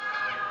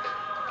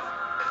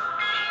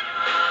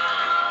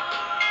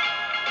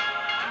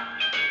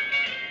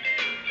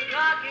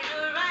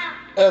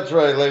That's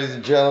right, ladies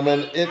and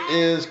gentlemen. It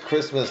is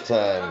Christmas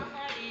time.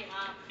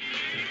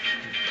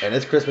 And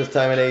it's Christmas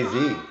time in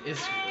AZ.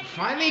 It's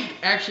finally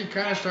actually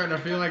kind of starting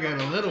to feel like it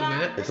a little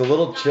bit. It's a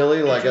little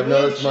chilly. Like, It's a I've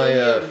little noticed my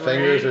chilly, it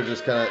fingers rained. are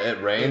just kind of.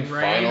 It rained, It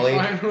rained finally.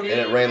 finally. And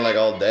it rained like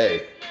all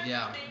day.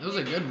 Yeah, it was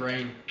a good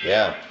rain.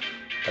 Yeah.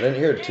 I didn't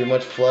hear too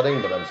much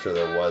flooding, but I'm sure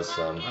there was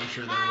some. I'm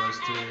sure there was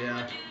too,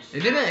 yeah.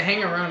 It didn't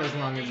hang around as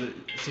long as it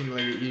seemed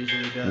like it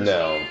usually does.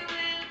 No.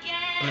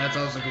 But that's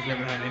also because we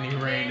haven't had any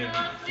rain in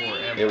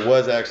forever. It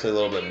was actually a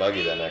little bit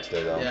muggy that next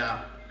day, though.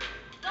 Yeah.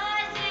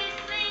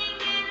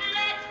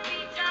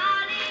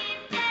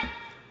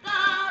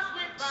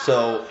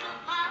 So,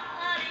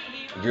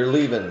 you're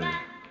leaving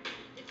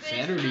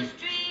Saturday.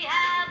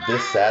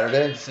 this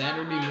Saturday?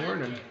 Saturday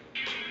morning.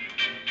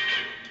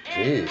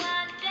 Jeez.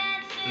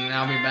 And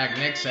I'll be back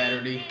next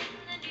Saturday.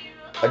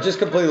 I just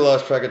completely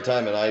lost track of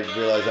time, and I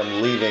realized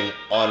I'm leaving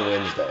on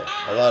Wednesday.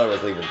 I thought I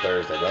was leaving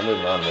Thursday, but I'm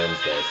leaving on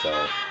Wednesday,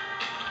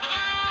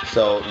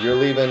 So you're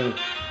leaving.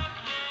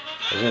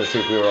 I was gonna see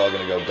if we were all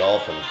gonna go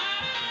golfing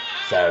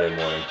Saturday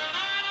morning.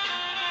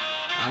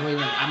 I'm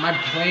leaving. My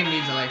plane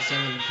leaves at like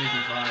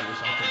 7:55 or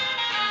something.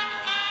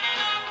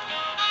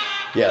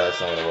 Yeah,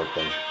 that's not gonna work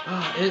then.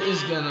 It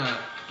is gonna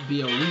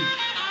be a week.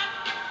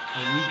 A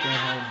week at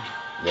home.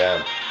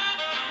 Yeah.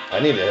 I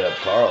need to hit up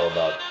Carl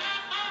about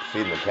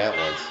feeding the cat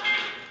once.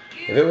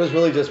 If it was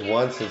really just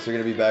once, since you're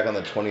gonna be back on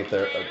the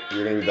 23rd,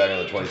 you're gonna be back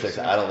on the 26th.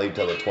 I don't leave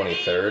till the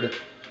 23rd.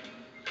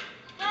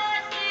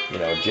 You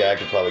know, Jack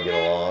could probably get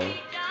along,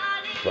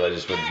 but I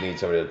just would need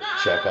somebody to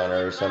check on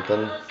her or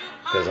something.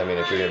 Because I mean,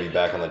 if you're gonna be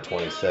back on the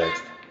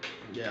 26th,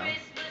 Yeah.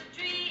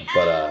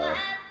 but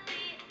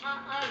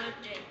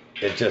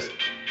it just.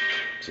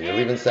 So you're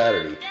leaving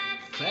Saturday.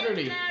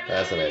 Saturday.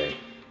 Fascinating.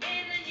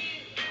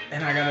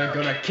 And I gotta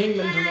go to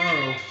Kingman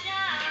tomorrow.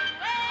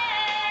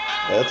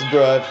 Yeah, that's a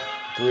drive.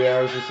 3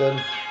 hours, you said?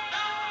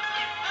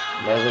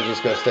 Might as well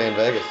just go stay in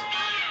Vegas.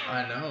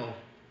 I know.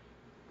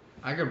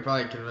 I could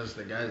probably convince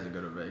the guys to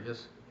go to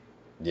Vegas.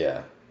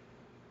 Yeah.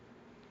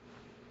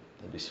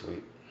 That'd be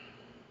sweet.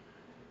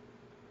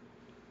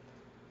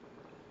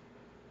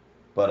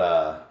 But,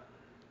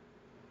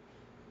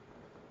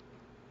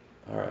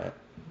 alright.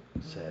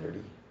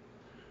 Saturday.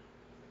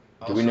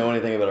 Do we know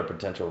anything about our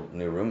potential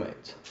new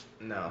roommates?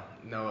 No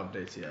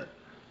updates yet.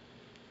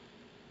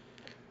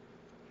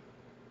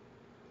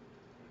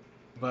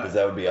 But Because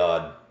that would be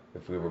odd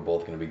if we were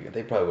both going to be.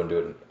 They probably wouldn't do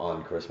it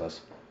on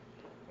Christmas.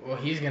 well,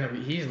 he's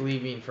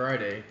leaving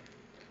Friday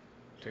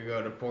to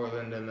go to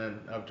Portland and then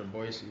up to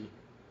Boise,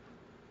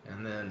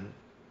 and then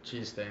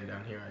she's staying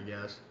down here, I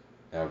guess.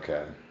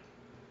 Okay.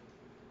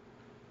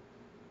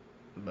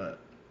 But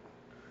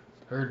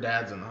her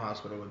dad's in the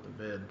hospital with the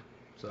vid.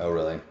 So Oh,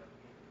 really?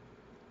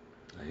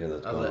 I hear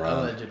that's going around.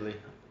 Allegedly.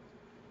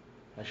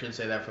 I should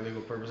say that for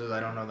legal purposes. I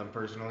don't know them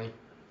personally.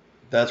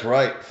 That's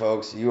right,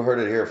 folks. You heard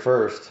it here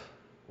first.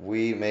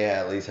 We may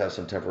at least have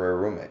some temporary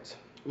roommates.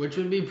 Which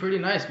would be pretty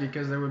nice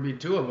because there would be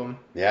two of them.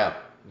 Yeah.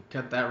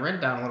 Cut that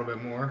rent down a little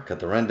bit more. Cut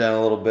the rent down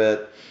a little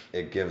bit.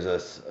 It gives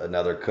us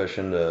another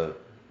cushion to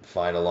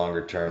find a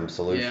longer term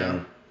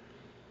solution.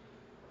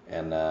 Yeah.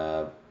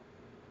 And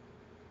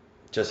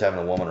just having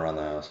a woman around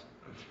the house,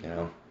 you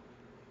know?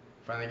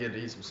 Finally get to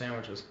eat some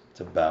sandwiches.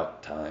 It's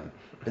about time.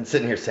 Been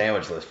sitting here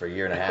sandwichless for a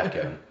year and a half,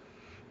 Kevin.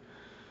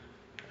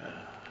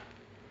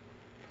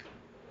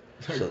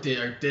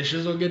 Our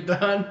dishes will get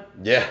done?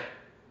 Yeah.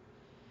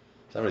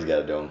 Somebody's got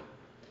to do them.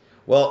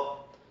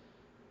 Well,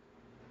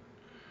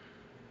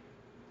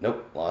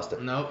 nope, lost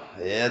it. Nope.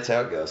 Yeah, that's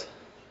how it goes.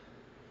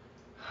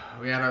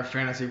 We had our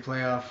fantasy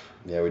playoff.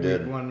 Yeah, we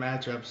did. Week 1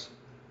 matchups.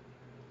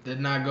 Did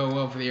not go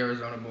well for the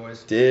Arizona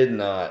boys. Did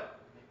not.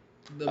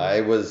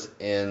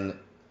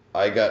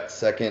 I got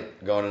second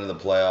going into the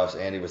playoffs.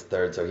 Andy was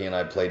third, so he and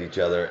I played each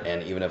other.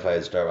 And even if I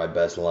had started my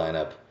best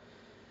lineup,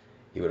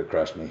 he would have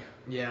crushed me.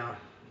 Yeah.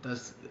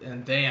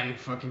 And Dan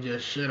fucking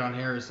just shit on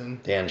Harrison.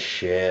 Dan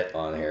shit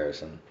on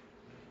Harrison.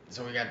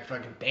 So we got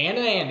fucking Dan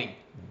and Andy.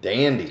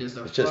 Dandy. It's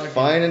just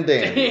fine and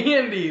dandy.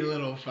 Dandy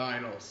little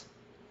finals.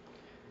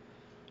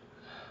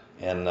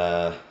 And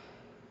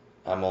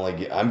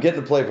I'm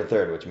getting to play for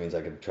third, which means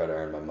I could try to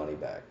earn my money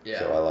back. Yeah.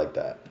 So I like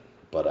that.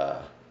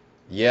 But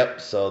yep.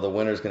 So the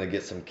winner's gonna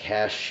get some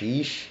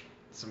cashish.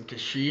 Some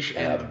cashish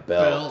and a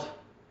belt.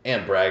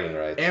 And bragging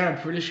rights. And I'm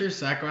pretty sure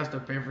Sacco has to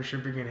pay for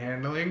shipping and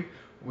handling,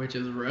 which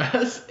is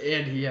Russ,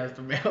 and he has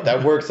to mail.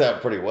 That works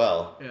out pretty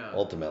well. Yeah.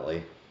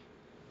 Ultimately.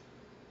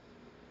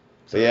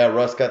 So yeah,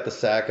 Russ got the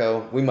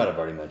Sacco. We might have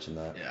already mentioned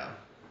that. Yeah.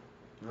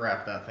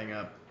 Wrap that thing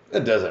up.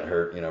 It doesn't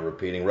hurt,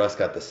 repeating. Russ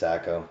got the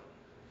Sacco.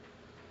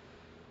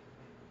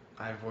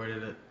 I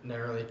avoided it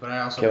narrowly, but I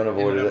also Kevin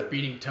avoided ended up it.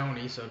 beating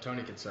Tony, so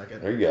Tony could suck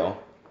it. There you go.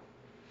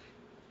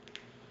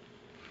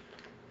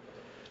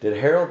 Did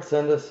Harold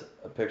send us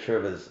a picture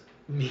of his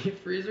meat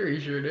freezer? He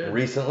sure did.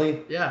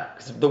 Recently? Yeah.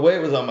 'Cause the way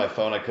it was on my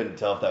phone, I couldn't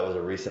tell if that was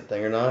a recent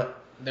thing or not.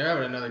 They're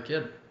having another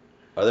kid.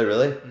 Are they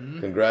really? Mm-hmm.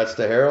 Congrats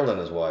to Harold and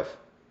his wife.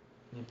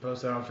 He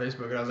posted on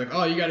Facebook, and I was like,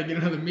 "Oh, you got to get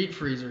another meat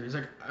freezer." He's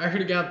like, "I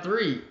already got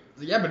 3."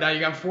 Yeah, but now you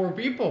got 4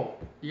 people.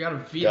 You gotta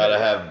feed. Gotta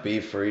have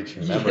beef for each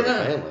member of the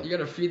family. You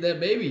gotta feed that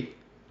baby.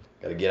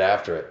 Gotta get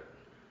after it.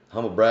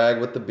 Humble brag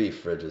with the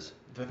beef fridges.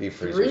 Beef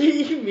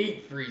freezers. 3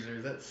 meat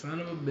freezers. That son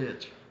of a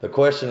bitch. The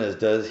question is,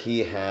 does he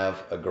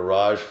have a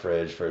garage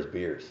fridge for his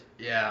beers?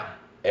 Yeah.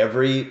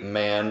 Every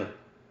man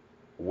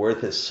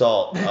worth his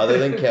salt, other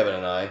than Kevin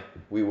and I,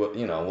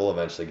 we'll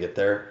eventually get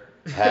there,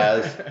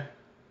 has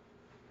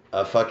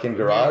a fucking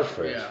garage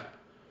fridge. Yeah.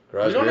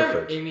 Garage We don't beer have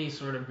fridge. any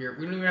sort of beer.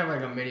 We don't even have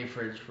like a mini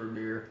fridge for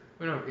beer.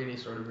 We don't have any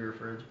sort of beer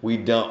fridge. We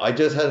don't. I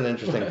just had an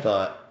interesting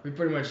thought. We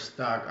pretty much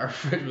stock our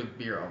fridge with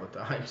beer all the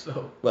time,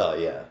 so Well,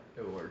 yeah.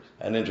 it works.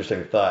 An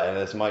interesting thought, and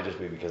this might just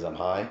be because I'm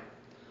high,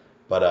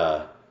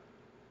 but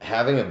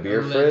having a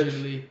beer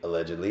fridge,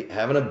 allegedly,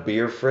 having a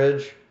beer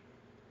fridge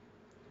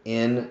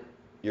in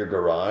your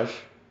garage,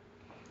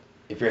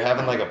 if you're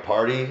having like a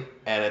party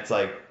and it's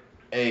like,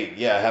 hey,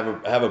 yeah,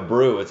 have a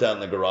brew, it's out in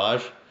the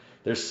garage,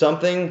 there's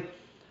something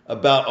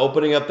about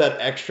opening up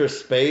that extra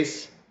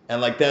space,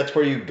 and like that's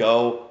where you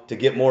go to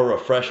get more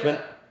refreshment.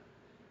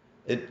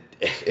 Yeah.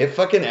 It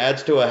fucking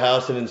adds to a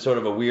house in sort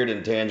of a weird,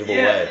 intangible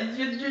way.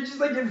 You're just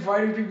like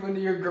inviting people into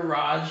your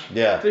garage.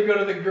 Yeah. To go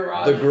to the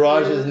garage. The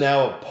garage is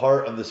now a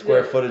part of the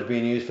square footage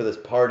being used for this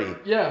party.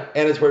 Yeah.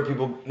 And it's where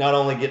people not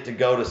only get to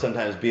go to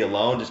sometimes be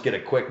alone, just get a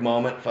quick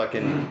moment,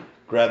 fucking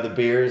grab the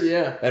beers,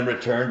 and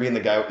return being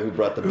the guy who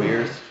brought the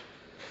beers.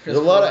 There's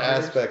a lot of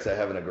aspects that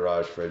having a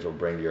garage fridge will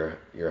bring to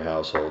your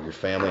household, your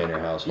family and your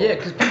household. Yeah,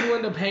 because people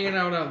end up hanging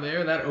out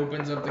there. That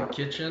opens up the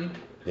kitchen.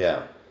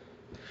 Yeah.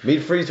 Meat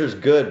freezer's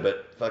good,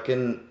 but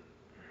fucking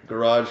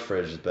garage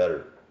fridge is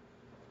better.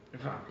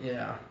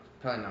 Yeah,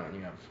 probably not when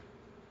you have.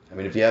 I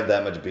mean, if you have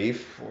that much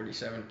beef.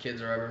 47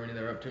 kids or however many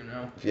they're up to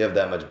now. If you have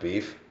that much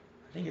beef.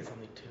 I think it's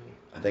only 2.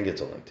 I think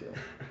it's only 2.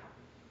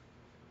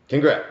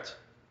 Congrats.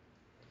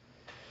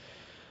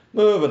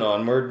 Moving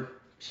onward.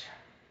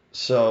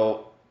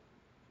 So,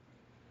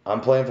 I'm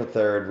playing for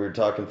third. We were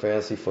talking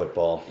fantasy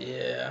football.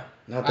 Yeah.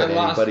 Not that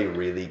anybody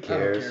really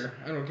cares.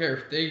 I don't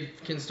care. They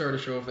can start a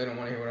show if they don't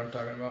want to hear what I'm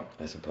talking about.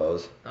 I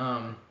suppose.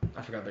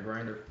 I forgot the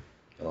grinder.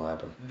 It'll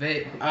happen.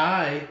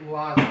 I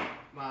lost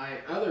my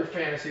other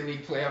fantasy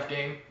league playoff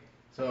game,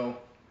 so.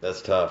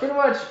 That's tough. Pretty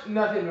much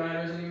nothing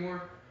matters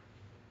anymore.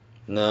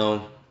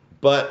 No,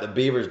 but the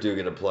Beavers do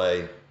get to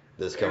play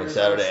this coming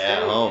Saturday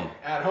at home.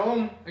 At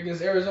home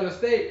against Arizona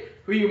State,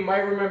 who you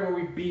might remember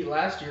we beat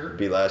last year.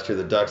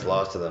 The Ducks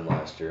lost to them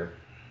last year.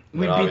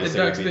 We beat the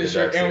Ducks this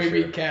year, and we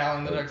beat Cal,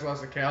 and the Ducks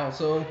lost to Cal,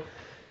 so.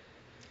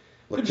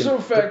 Ipso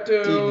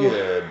facto.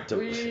 Good.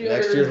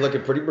 Next year's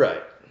looking pretty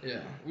bright.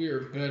 Yeah, we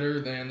are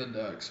better than the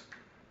Ducks.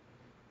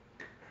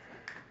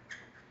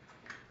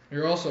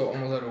 You're also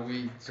almost out of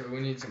weed, so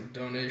we need some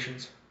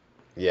donations.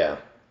 Yeah.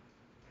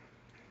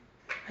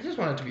 I just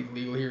want it to be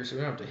legal here, so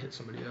we don't have to hit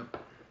somebody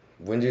up.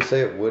 When did you say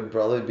it would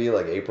probably be,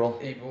 like April?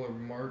 April or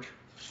March.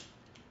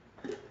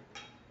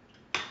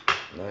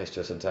 Nice,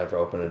 just in time for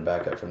opening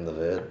back up from the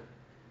vid.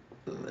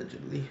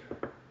 Allegedly.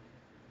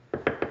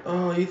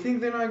 Oh, you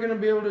think they're not going to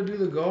be able to do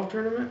the golf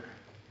tournament?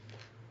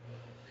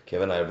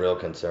 Kevin and I have real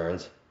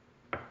concerns.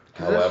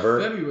 However,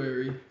 that's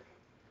February.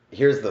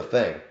 Here's the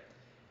thing,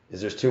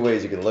 is there's 2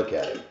 ways you can look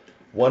at it.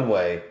 One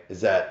way is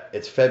that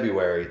it's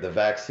February, the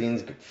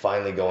vaccine's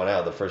finally going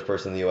out, the first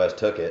person in the U.S.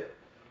 took it,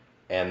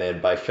 and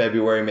then by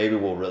February maybe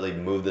we'll really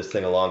move this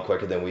thing along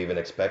quicker than we even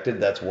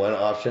expected. That's one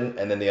option.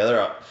 And then the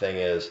other thing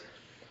is,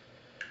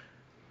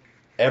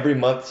 every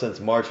month since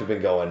March we've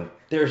been going,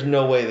 there's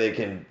no way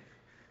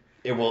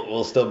it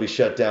will still be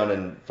shut down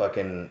in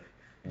fucking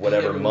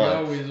whatever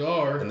month. We always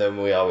are. And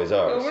then we always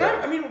are. No,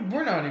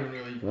 we're not even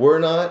really. We're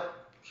not.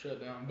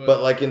 Shut down.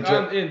 But like in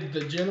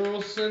the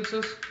general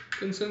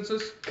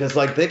consensus. Because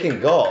like they can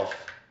golf,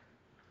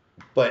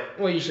 but.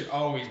 Well, you should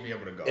always be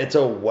able to golf. It's a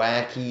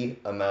wacky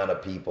amount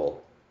of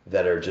people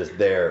that are just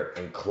there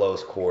in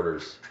close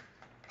quarters,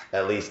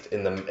 at least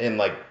in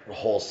like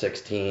hole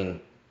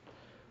 16.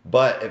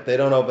 But if they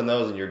don't open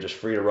those and you're just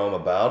free to roam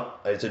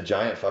about, it's a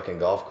giant fucking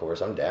golf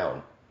course. I'm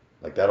down.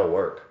 Like, that'll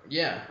work.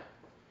 Yeah.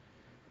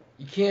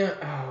 You can't.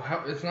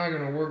 It's not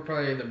gonna work.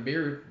 Probably not gonna be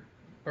able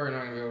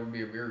to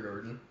be a beer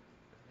garden.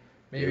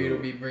 Maybe it'll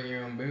be bring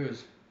your own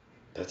booze.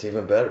 That's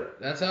even better.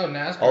 That's how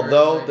NASCAR.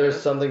 Although there's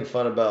something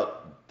fun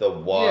about the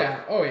walk.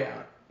 Yeah. Oh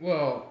yeah.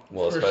 Well,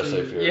 especially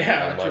if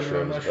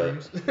you're on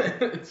mushrooms.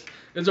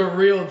 It's a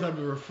real time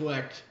to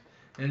reflect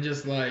and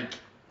just like.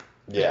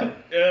 Yeah.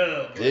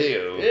 Oh,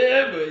 ew.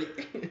 Yeah, buddy.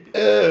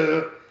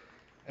 Ew.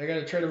 I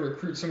gotta try to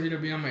recruit somebody to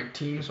be on my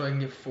team so I can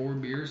get 4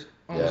 beers.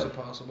 Almost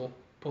impossible.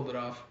 Pulled it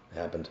off.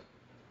 Happened.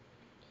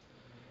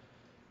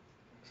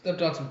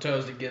 Stepped on some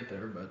toes to get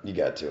there, but. You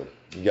got to.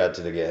 You got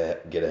to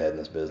get ahead in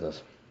this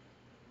business.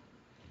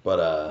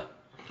 But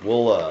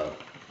we'll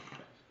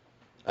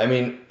I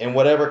mean, in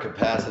whatever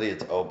capacity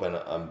it's open,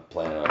 I'm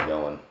planning on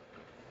going.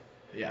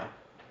 Yeah.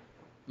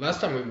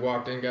 Last time we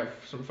walked in, got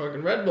some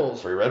fucking Red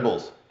Bulls. Free Red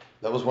Bulls.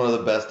 That was one of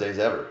the best days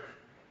ever.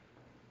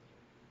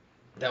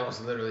 That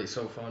was literally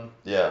so fun.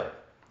 Yeah.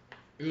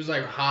 It was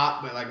like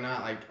hot, but like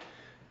not like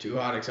too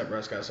hot, except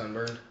Russ got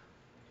sunburned.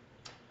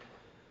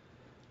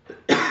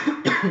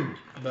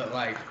 But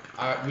like,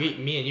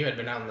 me and you had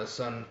been out in the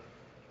sun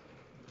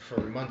for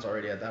months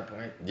already at that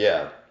point,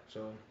 Yeah.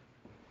 so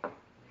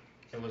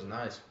it was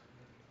nice.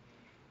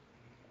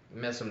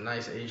 Met some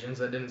nice Asians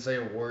that didn't say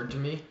a word to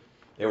me.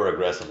 They were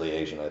aggressively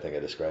Asian, I think I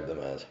described them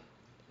as.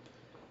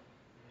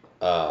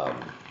 Um,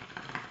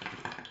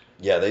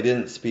 yeah, they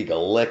didn't speak a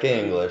lick of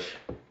English,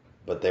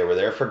 but they were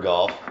there for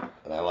golf,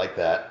 and I like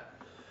that.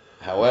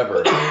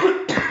 However,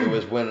 it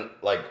was when,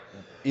 like,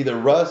 either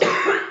Russ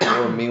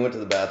or me went to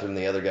the bathroom,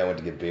 the other guy went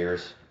to get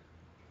beers.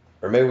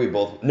 Or maybe we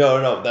both...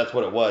 No, that's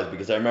what it was,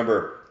 because I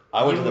remember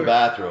I went to the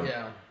bathroom,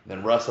 Yeah.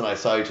 then Russ and I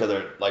saw each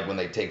other, like, when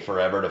they take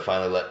forever to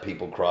finally let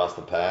people cross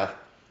the path.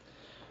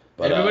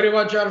 But, Everybody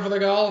watch out for the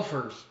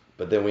golfers.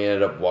 But then we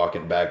ended up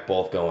walking back,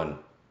 both going,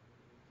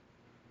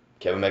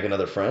 Kevin make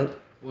another friend?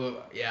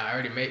 Well, yeah,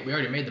 we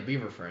already made the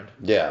beaver friend.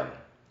 Yeah.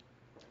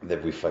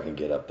 That we fucking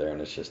get up there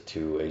and it's just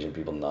two Asian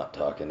people not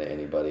talking to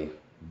anybody.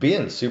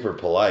 Being super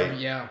polite.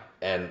 Yeah.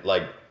 And,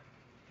 like,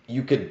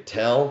 you could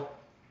tell...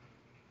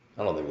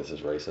 I don't think this is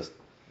racist.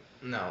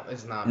 No,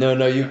 it's not. No,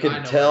 you I could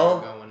know tell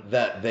where you're going.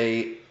 that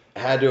they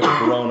had to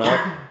have grown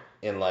up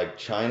in, like,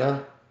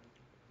 China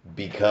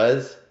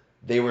because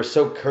they were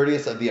so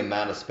courteous of the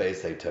amount of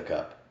space they took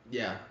up.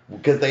 Yeah.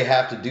 Because they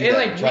have to do And, that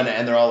like, in China,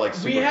 and they're all, like,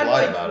 super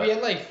polite about it. We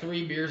had, like,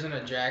 3 beers and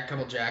a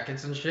couple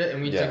jackets and shit,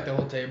 and we Yeah. took the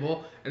whole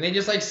table. And they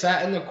just, like,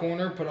 sat in the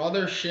corner, put all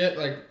their shit,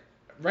 like,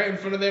 right in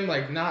front of them,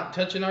 like, not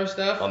touching our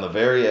stuff. On the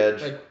very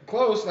edge. Like,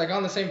 close, like,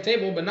 on the same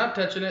table, but not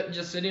touching it,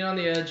 just sitting on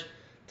the edge,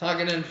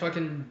 talking in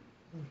fucking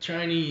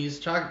Chinese,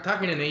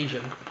 talking in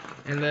Asian.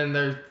 And then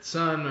their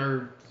son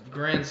or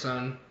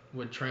grandson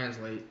would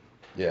translate.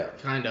 Yeah.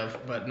 Kind of,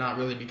 but not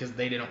really because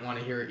they didn't want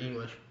to hear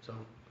English, so.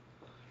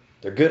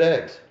 They're good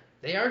eggs.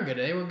 They are good.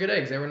 They were good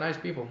eggs. They were nice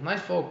people.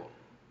 Nice folk.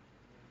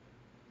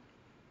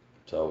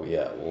 So,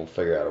 yeah, we'll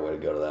figure out a way to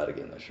go to that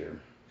again this year.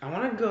 I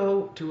want to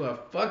go to a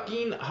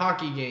fucking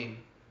hockey game.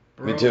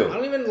 Bro. Me too. I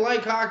don't even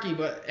like hockey,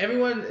 but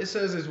everyone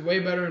says it's way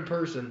better in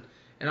person.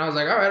 And I was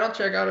like, all right, I'll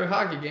check out a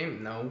hockey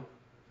game. No.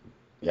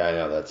 Yeah, I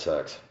know, that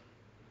sucks.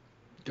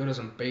 Go to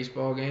some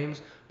baseball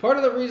games. Part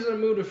of the reason I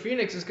moved to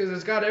Phoenix is because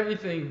it's got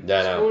everything Yeah,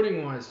 I know.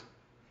 sporting-wise.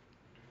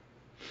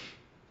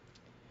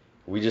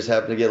 We just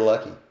happened to get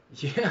lucky.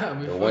 Yeah.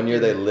 The one year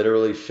they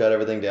literally shut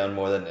everything down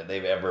more than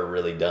they've ever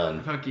really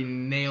done.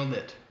 fucking nailed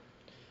it.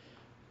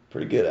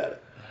 Pretty good at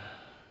it.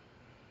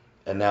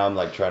 And now I'm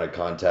like trying to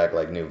contact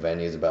like new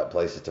venues about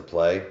places to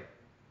play.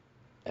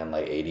 And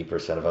like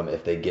 80% of them,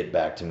 if they get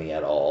back to me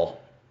at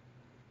all,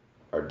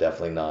 are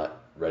definitely not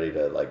ready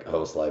to like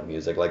host live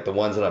music. Like the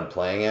ones that I'm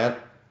playing at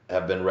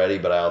have been ready,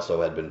 but I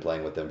also had been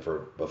playing with them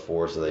for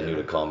before, so they knew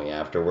to call me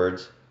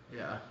afterwards.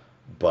 Yeah.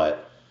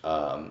 But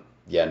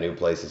yeah, new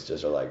places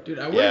just are like, Dude,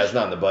 it's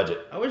not in the budget.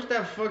 I wish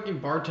that fucking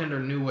bartender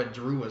knew what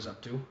Drew was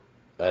up to.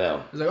 I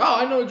know. He's like, oh,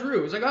 I know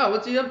Drew. He's like, oh,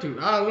 what's he up to?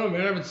 I don't know,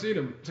 man. I haven't seen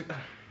him. It's like,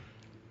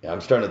 Yeah,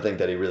 I'm starting to think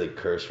that he really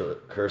cursorily.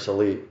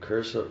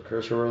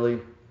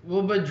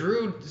 well, but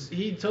Drew,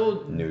 he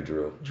told Knew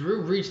Drew.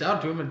 Drew reached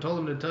out to him and told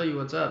him to tell you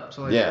what's up.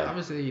 So like, Yeah.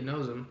 obviously he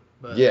knows him.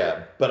 But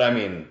Yeah, but I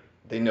mean,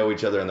 they know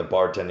each other in the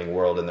bartending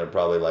world, and they're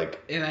probably like,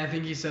 And I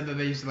think he said that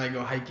they used to like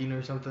go hiking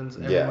or something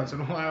every Yeah. once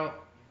in a while.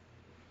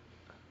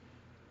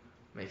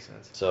 Makes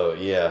sense. so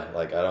yeah,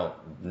 like I don't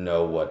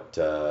know what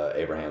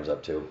Abraham's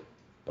up to,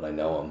 but I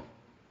know him.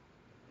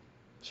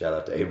 Shout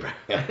out to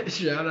Abraham.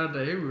 Shout out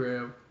to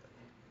Abraham.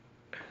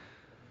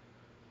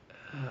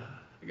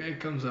 The guy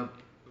comes up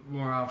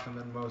more often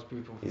than most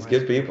people. from He's high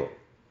good school. people.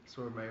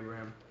 Swear by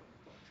Abraham.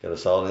 He's got a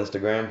solid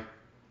Instagram.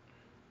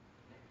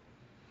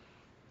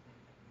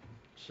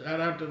 Shout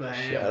out to the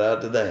ham. Shout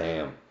out to the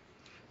ham.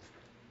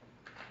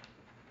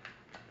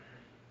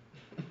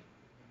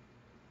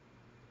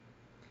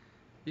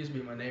 He used to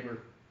be my neighbor.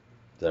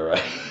 Is that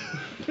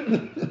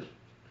right?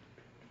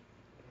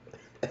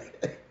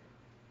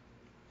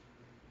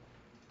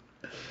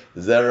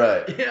 Is that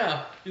right?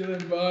 Yeah, he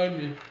lived behind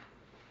me.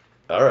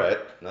 All right,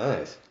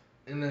 nice.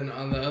 And then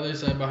on the other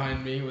side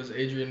behind me was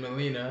Adrian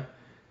Molina.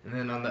 And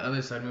then on the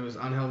other side of me was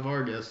Angel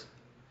Vargas.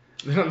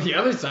 And then on the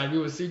other side of me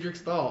was Cedric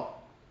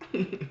Stahl.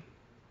 Try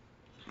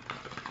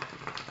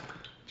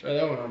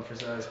that one on for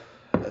size.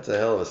 That's a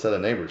hell of a set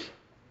of neighbors.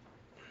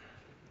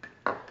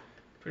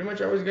 Pretty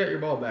much always got your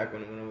ball back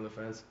when it went over the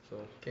fence, so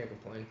can't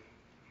complain.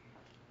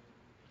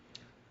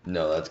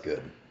 No, that's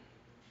good.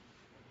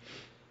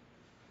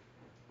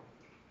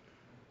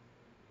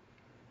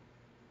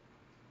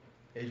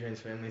 Adrian's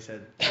family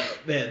said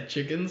they had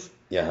chickens.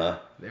 Yeah, huh?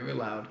 They were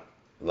loud.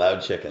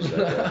 Loud chickens.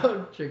 Okay.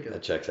 Loud chickens.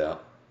 That checks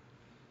out.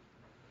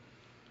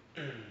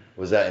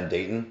 Was that in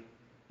Dayton?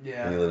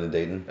 Yeah. When you lived in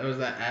Dayton? That was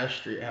that Ash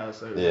Street house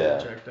that we Yeah.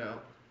 checked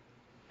out.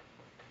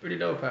 Pretty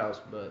dope house,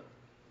 but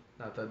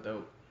not that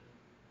dope.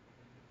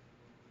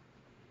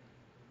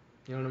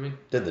 You know what I mean?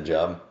 Did the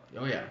job.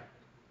 Oh yeah.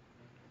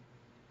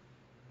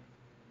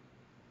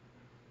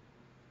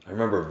 I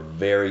remember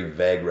very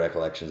vague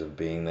recollections of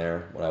being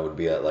there when I would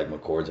be at like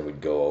McCord's and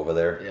we'd go over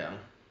there, Yeah.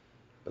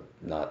 but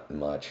not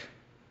much.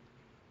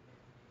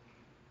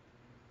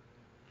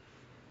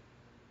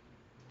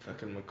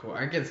 Fucking McCord.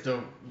 I can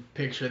still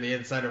picture the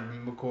inside of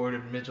McCord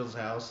and Mitchell's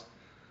house.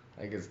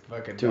 Like it's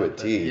fucking To a about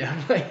T. Yeah,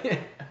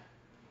 like,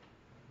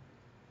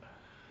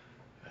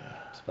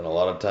 Spent a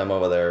lot of time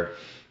over there,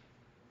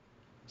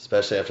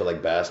 especially after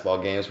like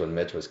basketball games when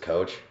Mitch was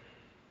coach.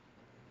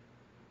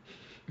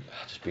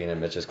 Just being in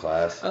Mitch's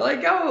class. I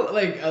like how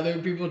like other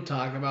people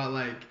talk about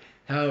like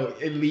how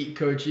elite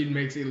coaching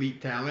makes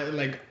elite talent. And,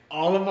 like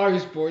all of our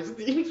sports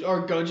teams,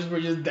 our coaches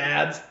were just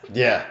dads.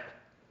 Yeah.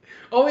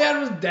 All we had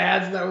was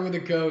dads that were the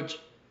coach.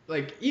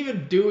 Like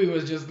even Dewey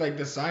was just like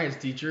the science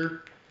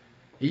teacher.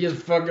 He just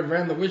fucking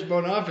ran the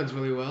wishbone offense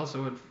really well,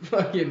 so it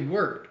fucking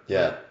worked.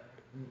 Yeah.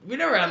 We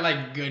never had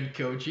like good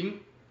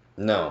coaching.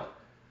 No.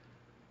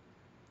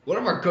 One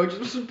of our coaches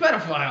was a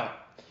pedophile.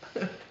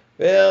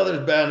 Well,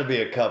 there's bound to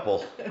be a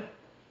couple.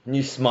 And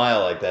you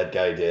smile like that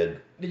guy did.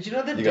 Did you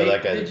know that? You go,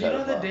 that guy's a Did you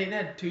know that pedophile. Dayton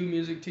had 2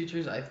 music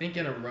teachers, I think,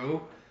 in a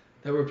row,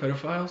 that were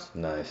pedophiles?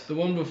 Nice. The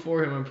one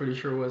before him, I'm pretty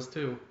sure, was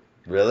too.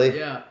 Really?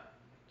 Yeah.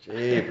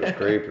 Jeepers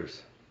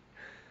creepers.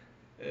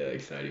 Yeah,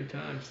 exciting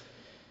times.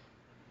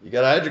 You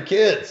gotta hide your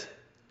kids.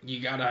 You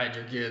gotta hide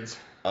your kids.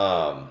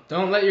 Um,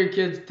 Don't let your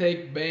kids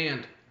take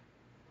band.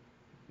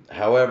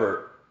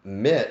 However,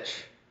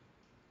 Mitch,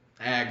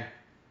 Ag.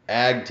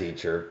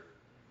 teacher,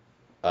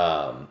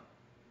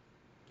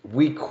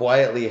 we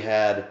quietly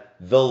had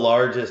the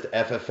largest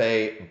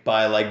FFA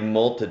by like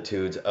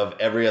multitudes of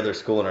every other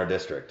school in our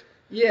district.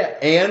 Yeah.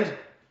 And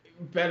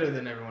Better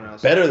than everyone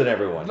else. better than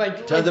everyone.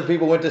 Like- Tons of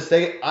people went to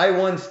state. I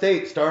won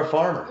state Star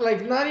Farmer.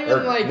 Like not even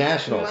Or like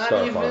national not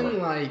Star even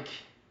Farmer.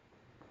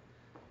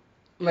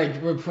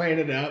 like we're playing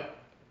it up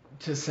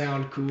to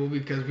sound cool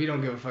because we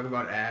don't give a fuck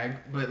about Ag,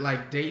 but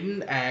like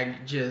Dayton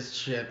Ag just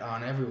shit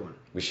on everyone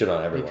We shit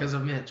on everyone. because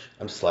of Mitch.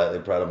 I'm slightly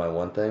proud of my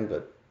one thing,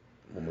 but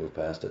we'll move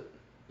past it.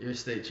 Your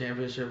state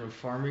championship of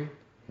farming.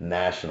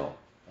 National.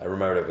 I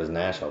remembered it was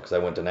national because I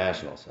went to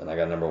nationals and I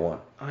got number 1.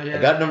 Oh yeah.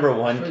 I got number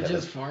 1. For Kevin.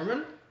 just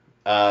farming.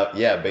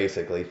 Yeah,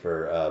 basically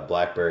for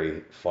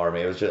blackberry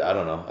farming. It was just, I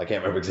don't know. I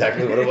can't remember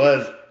exactly what it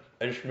was.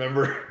 I just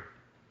remember,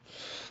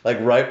 like,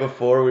 right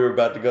before we were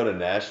about to go to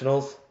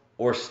nationals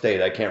or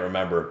state, I can't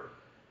remember.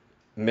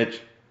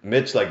 Mitch,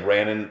 like,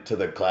 ran into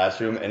the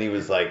classroom and he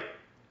was like,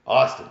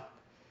 Austin,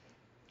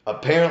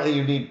 apparently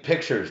you need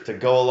pictures to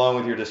go along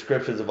with your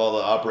descriptions of all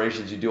the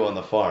operations you do on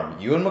the farm.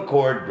 You and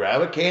McCord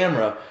grab a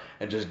camera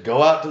and just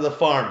go out to the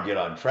farm, get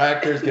on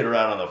tractors, get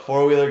around on the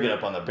 4-wheeler, get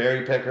up on the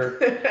berry picker,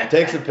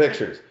 take some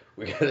pictures.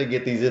 We gotta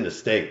get these into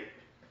state.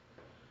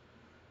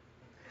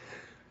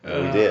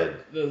 And we did.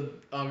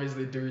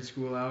 Obviously during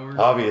school hours.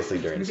 Obviously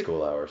during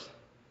school hours.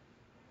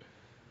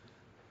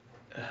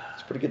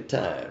 It's pretty good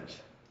times.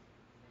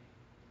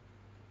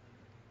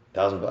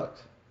 $1,000.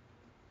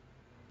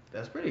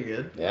 That's pretty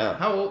good. Yeah.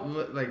 How old?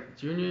 What, like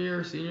junior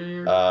year, senior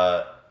year?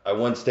 I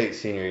won state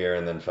senior year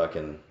and then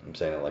fucking, I'm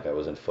saying it like I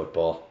was in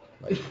football.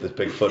 Like this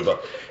big football.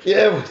 Yeah,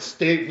 I won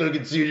state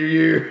fucking senior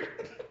year.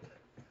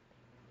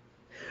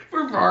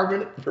 For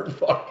farming. For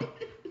farming.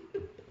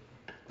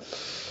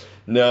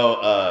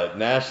 No,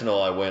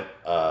 national I went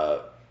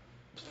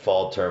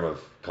fall term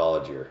of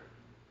college year.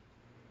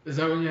 Is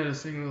that when you had to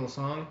sing a little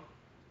song?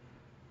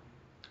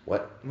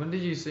 What? When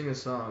did you sing a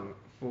song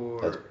for?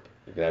 That's,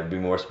 you're gonna have to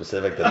be more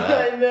specific than I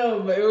that.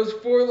 know, but it was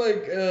for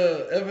like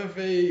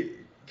FFA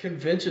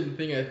convention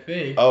thing, I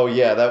think. Oh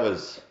yeah, that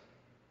was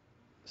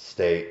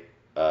state.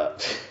 I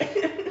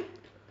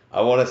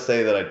want to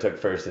say that I took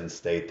first in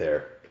state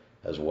there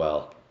as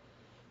well.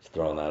 Just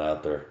throwing that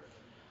out there.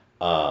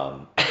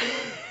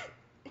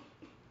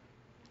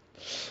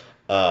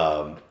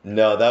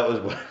 No, that was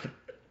what.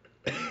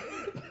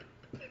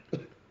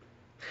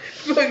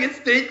 Fucking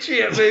state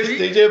champ, baby.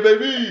 State champ,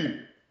 baby.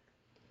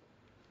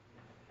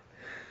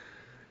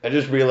 I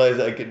just realized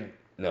I could.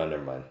 No,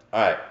 never mind.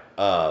 All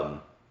right.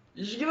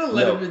 You should get a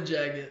Letterman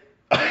jacket.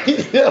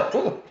 I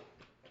know.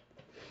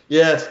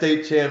 Yeah,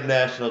 state champ,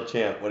 national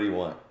champ. What do you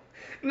want?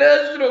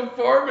 National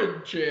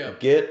farming champ.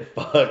 Get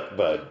fucked,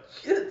 bud.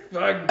 Get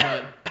fucked,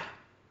 bud.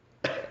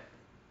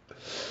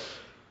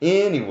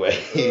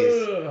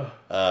 Anyways,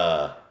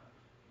 Ugh.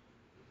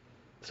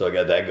 so I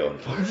got that going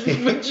for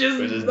me. Which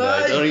is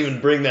nice. Don't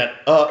even bring that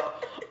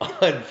up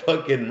on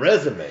fucking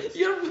resumes.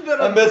 You gotta put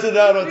that I'm on- missing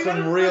out on you some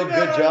gotta put real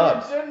that good on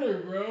jobs. your Tinder,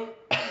 bro.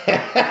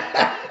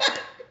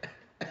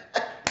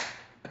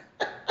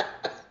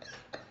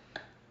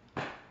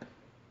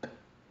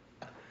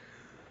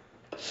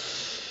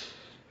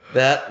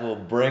 That will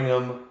bring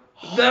them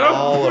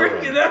That'll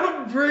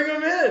bring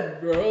him in,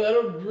 bro.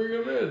 That'll bring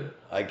him in.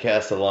 I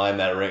cast a line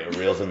that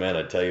reels them in.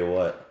 I tell you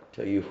what.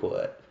 You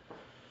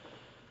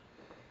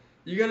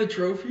got a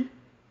trophy?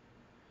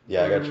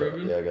 Yeah, I got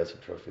Ribbon? I got some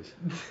trophies.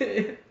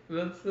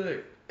 That's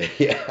sick.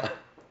 Yeah.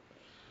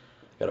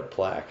 Got a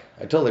plaque.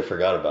 I totally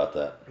forgot about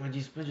that. What'd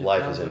you spend your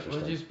Life is $1,000 interesting.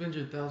 What'd you spend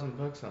your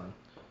 $1,000 on?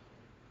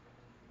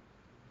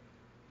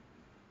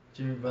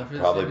 Jimmy Buffett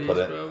Probably put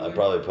it. CDs, I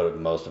probably put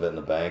most of it in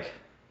the bank.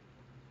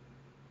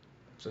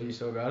 So you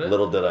still got it?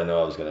 Little did I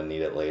know I was gonna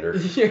need it later.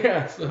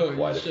 Yeah, so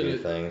Quite a you few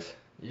should've- things.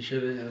 You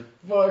should have just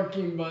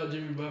fucking bought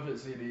Jimmy Buffett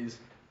CDs.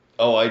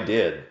 Oh, I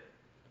did.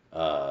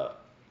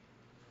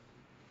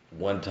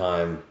 one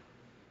time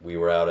we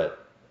were out at,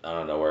 I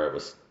don't know where it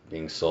was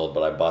being sold,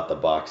 but I bought the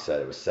box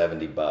set. It was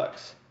 $70.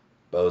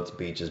 Boats,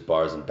 Beaches,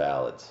 Bars, and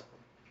Ballads.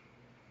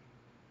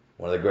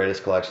 One of the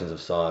greatest collections of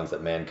songs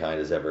that mankind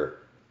has ever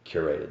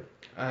curated.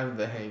 I have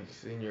the Hank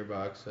Senior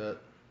box set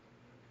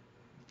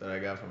that I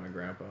got from my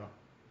grandpa.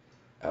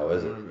 How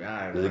is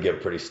it? Did it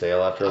get pretty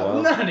stale after a while?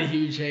 I'm not a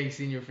huge Hank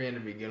Senior fan to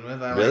begin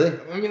with. Really?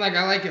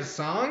 I like his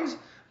songs,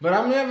 but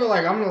I'm never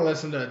like, I'm gonna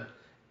listen to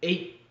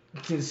 8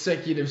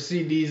 consecutive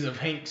CDs of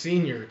Hank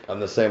Senior. I'm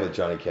the same with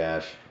Johnny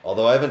Cash.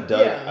 Although I haven't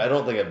dug, Yeah. I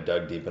don't think I've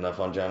dug deep enough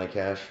on Johnny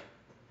Cash,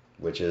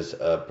 which is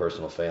a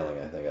personal failing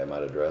I think I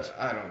might address.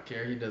 I don't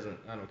care.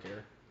 I don't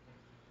care.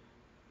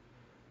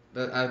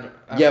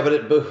 Yeah, but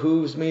it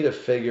behooves me to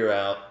figure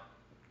out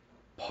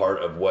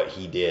part of what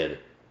he did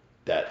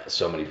that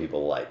so many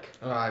people like.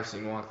 Oh, I've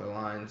seen Walk the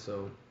Line,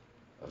 so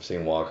I've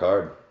seen Walk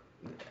Hard.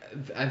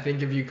 I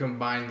think if you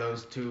combine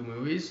those two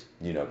movies,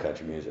 You know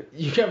country music.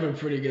 you have a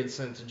pretty good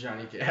sense of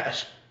Johnny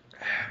Cash.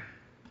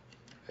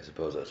 I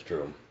suppose that's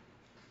true.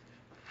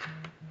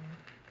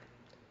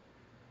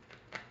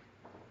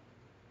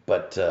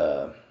 But,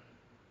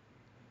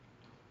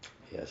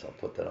 yes, I'll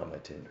put that on my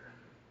Tinder.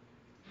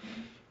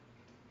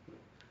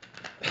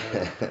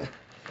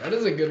 That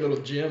is a good little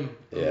gym.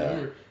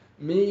 Yeah.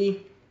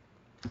 Me,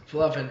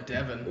 Fluff, and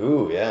Devin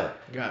Ooh, yeah.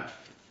 got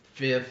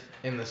 5th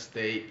in the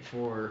state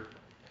for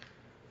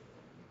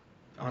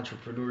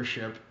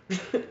entrepreneurship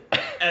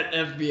at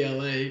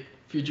FBLA,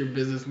 Future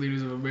Business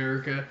Leaders of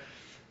America.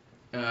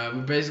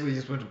 We basically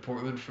just went to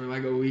Portland for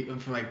like a week,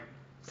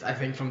 I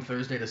think from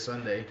Thursday to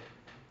Sunday.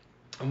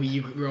 And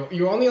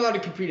you're only allowed to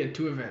compete at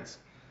 2 events.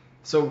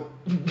 So,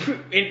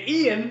 and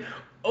Ian's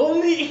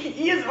only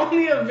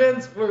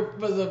events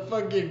was a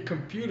fucking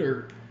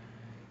computer.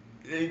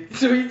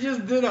 So he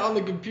just did it on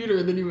the computer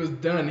and then he was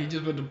done. He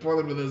just went to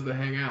Portland with us to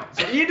hang out.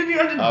 So he didn't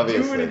even have to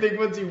do anything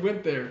once he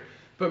went there.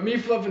 But me,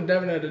 Fluff, and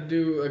Devin had to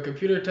do a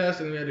computer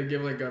test and we had to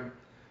give like a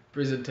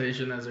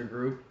presentation as a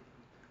group.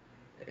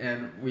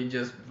 And we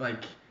just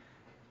like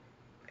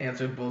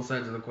answered both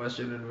sides of the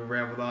question and we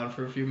rambled on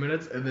for a few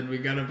minutes. And then we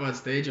got up on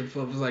stage and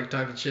Fluff was like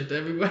talking shit to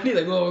everybody.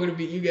 Like, oh, we're going to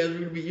beat you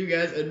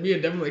guys. And me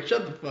and Devin were like,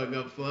 shut the fuck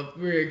up, Fluff.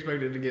 We were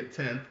expected to get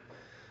 10th.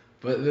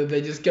 But they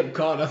just kept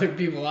calling other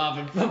people off,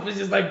 and Fluff was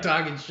just like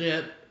talking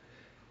shit.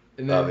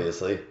 And then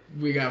Obviously.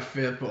 we got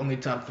 5th, but only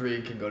top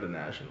 3 can go to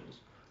nationals.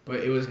 But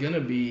it was gonna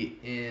be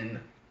in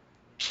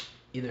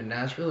either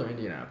Nashville or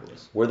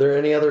Indianapolis. Were there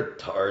any other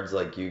tards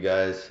like you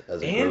guys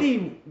as a group?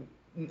 Andy,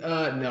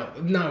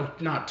 no,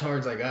 not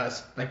tards like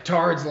us. Like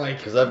tards like.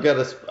 Because I've got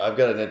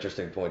an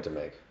interesting point to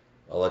make.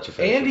 I'll let you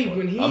finish. Andy,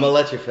 I'm gonna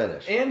let you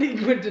finish.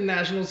 Andy went to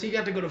nationals. He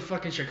got to go to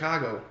fucking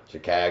Chicago.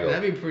 Chicago.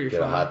 That'd be pretty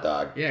Get fun. a hot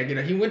dog. Yeah,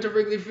 he went to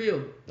Wrigley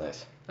Field.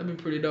 Nice. That'd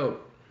be pretty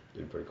dope.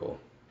 Dude, pretty cool.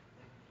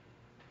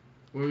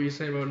 What were you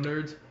saying about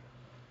nerds?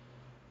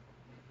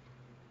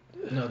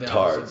 No, the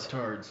Tards. opposite,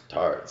 tards.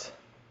 Tards.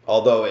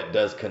 Although it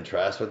does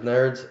contrast with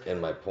nerds,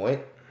 in my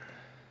point.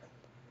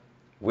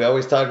 We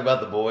always talk about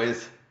the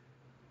boys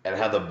and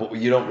how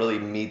you don't really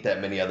meet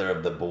that many other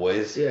of the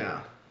boys.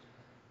 Yeah.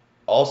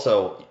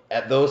 Also,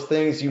 at those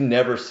things, you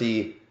never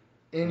see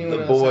Anyone the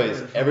else boys.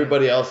 having fun.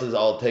 Everybody else is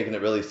all taking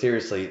it really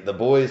seriously. The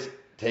boys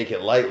take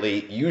it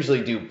lightly,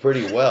 usually do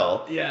pretty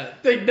well. Yeah,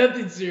 take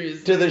nothing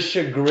seriously. To the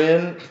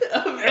chagrin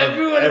of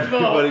everyone of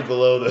everybody involved.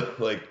 below them.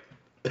 Like,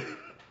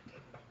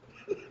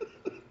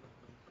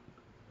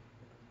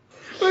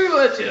 We're gonna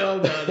let you know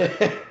about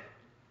it.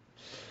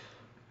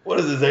 what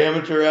is this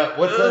amateur out?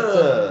 What's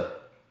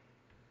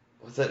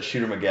that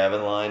Shooter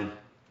McGavin line?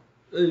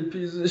 A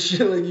piece of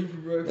shit like you for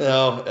breakfast.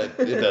 No, it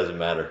doesn't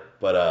matter.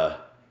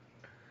 But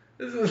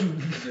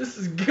This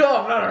is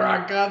golf, not a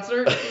rock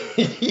concert.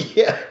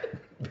 yeah,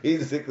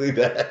 basically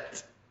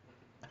that.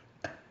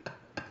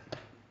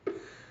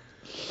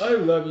 I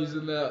love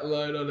using that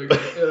line on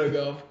a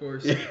golf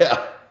course.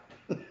 Yeah.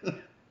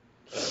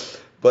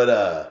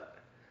 But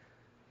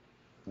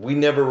we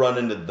never run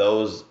into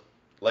those.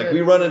 Like,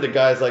 we run into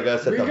guys like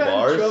us at We the got in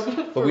bars,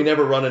 trouble but we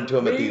never run into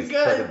them at We these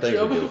got fucking in things we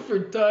trouble do. for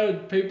tying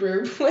paper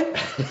airplanes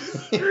to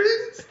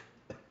strings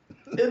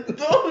and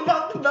throwing them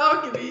out the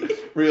balcony.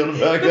 Reel them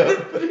back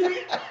up.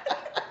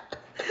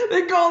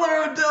 They call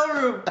our hotel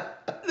room.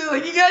 They're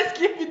like, you guys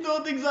can't be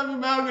throwing things off your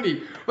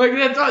balcony. Like,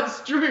 that's on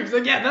strings.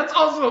 Like, yeah, that's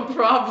also a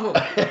problem.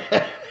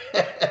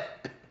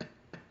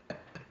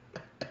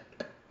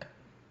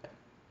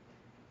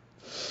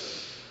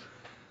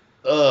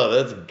 Oh,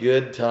 that's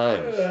good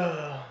times.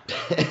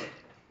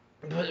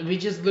 But we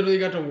just literally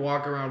got to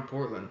walk around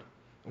Portland.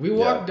 We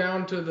walked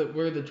down to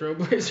where the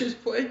Trailblazers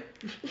play,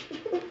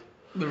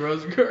 the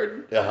Rose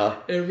Garden,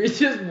 and we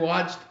just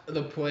watched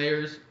the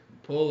players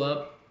pull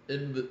up.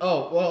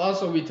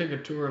 Also we took a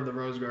tour of the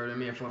Rose Garden.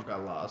 Me and Fluff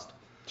got lost.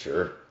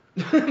 Sure.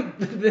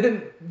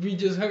 Then we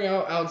just hung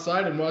out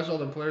outside and watched all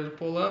the players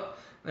pull up.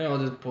 They all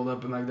just pulled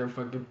up in like their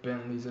fucking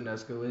Bentleys and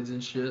Escalades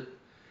and shit.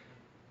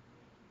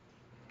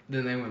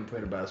 Then they went and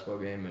played a basketball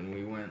game, and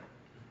we went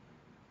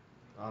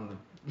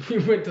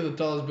to the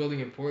tallest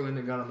building in Portland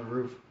and got on the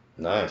roof.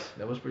 Nice.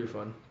 That was pretty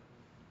fun.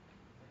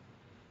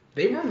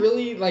 They were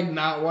really like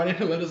not wanting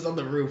to let us on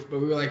the roof, but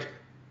we were like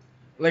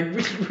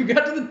we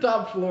got to the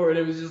top floor and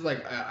it was just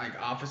like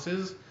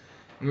offices.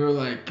 And we were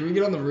like, can we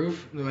get on the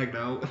roof? And they're like,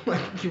 no.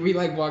 Like, can we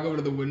like walk over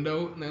to the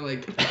window? And they're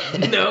like,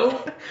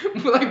 no.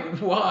 We're like,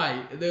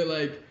 why? And they're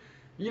like,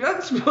 you're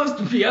not supposed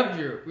to be up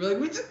here. We're like,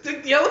 we just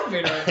took the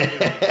elevator up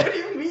here. What do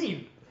you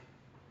mean?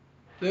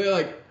 They're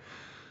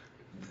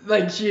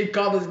like she had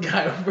called this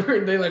guy over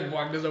and they like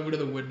walked us over to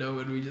the window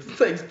and we just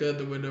like stood at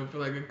the window for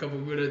like a couple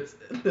minutes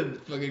and then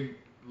fucking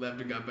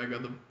left and got back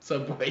on the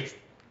subway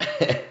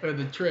or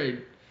the train.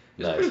 It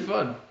was Nice. pretty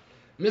fun.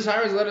 Miss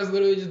Hires let us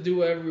literally just do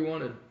whatever we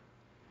wanted.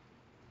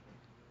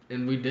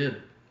 And we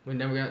did. We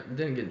never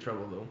didn't get in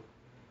trouble though.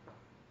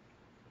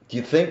 Do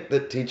you think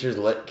that teachers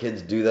let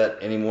kids do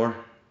that anymore?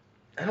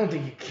 I don't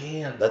think you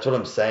can. That's what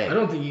I'm saying. I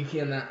don't think you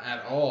can that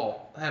at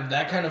all. Have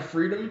that kind of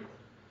freedom.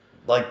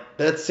 Like,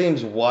 that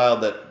seems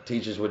wild that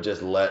teachers would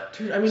just let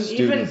Dude, I mean,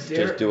 students even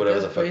Dara, just do whatever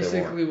the that's fuck they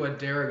basically want. what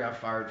Dara got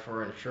fired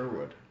for in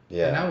Sherwood.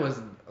 Yeah. And that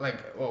was like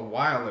a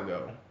while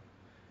ago.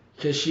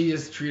 Because she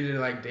just treated it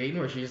like dating,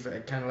 where she just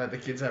like, kind of let the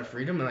kids have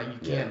freedom, and like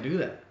you can't do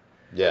that.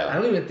 I Yeah.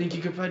 don't even think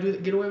you could probably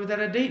get away with that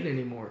at Dayton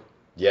anymore.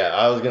 Yeah,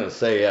 I was going to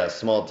say, yeah,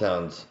 small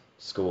towns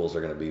schools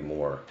are going to be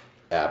more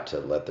apt to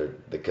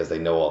let because they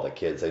know all the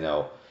kids. They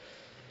know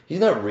he's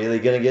not really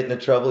going to get into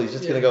trouble. He's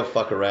just going to go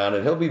fuck around,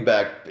 and he'll be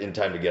back in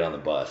time to get on the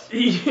bus.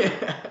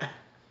 Yeah.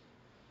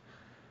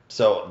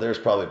 So there's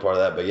probably part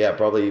of that. But yeah,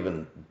 probably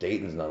even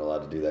Dayton's not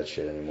allowed to do that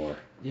shit anymore.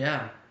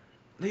 Yeah.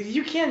 Like,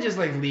 you can't just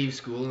like leave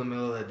school in the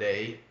middle of the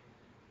day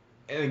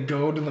and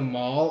go to the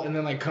mall and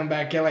then like come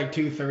back at like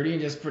 2:30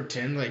 and just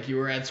pretend like you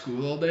were at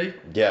school all day.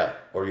 Yeah,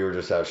 or you were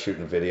just out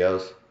shooting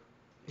videos.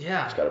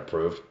 Yeah. Just got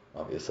approved,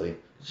 obviously.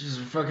 Just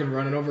fucking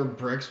running over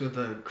bricks with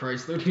a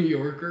Chrysler New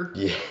Yorker.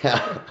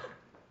 Yeah.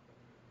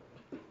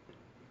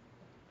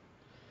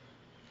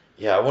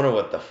 Yeah, I wonder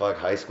what the fuck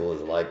high school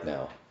is like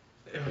now.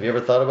 Have you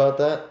ever thought about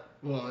that?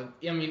 Well,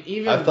 I mean,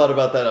 even I've thought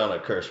about that on a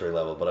cursory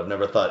level, but I've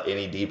never thought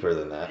any deeper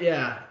than that.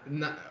 Yeah,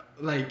 not,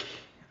 like,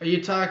 are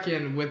you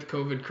talking with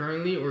COVID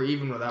currently or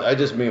even without? I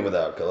just mean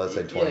without, let's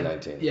say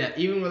 2019. Yeah,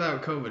 even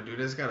without COVID, dude,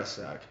 it's gotta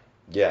suck.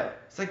 Yeah.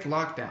 It's like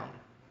lockdown.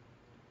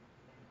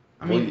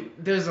 I Well, mean,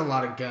 there's a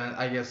lot of guns.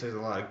 I guess there's a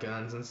lot of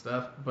guns and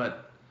stuff,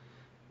 but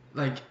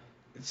like,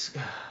 it's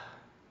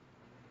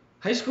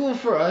high school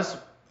for us.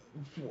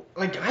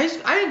 Like,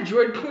 I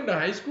enjoyed going to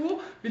high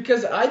school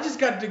because I just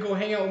got to go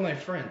hang out with my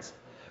friends.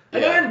 I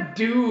Yeah. didn't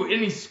do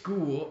any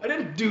school. I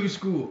didn't do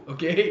school,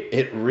 okay?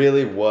 It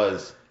really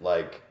was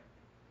like,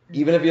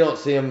 even if you don't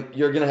see them,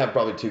 you're going to have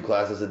probably 2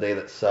 classes a day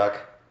that suck.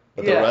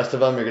 But the Yeah. rest of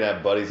them, you're going to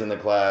have buddies in the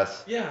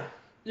class. Yeah.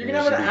 You're You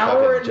going to should have an be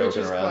hour fucking in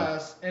joking Mitch's around.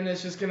 class, and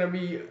it's just going to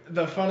be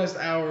the funnest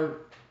hour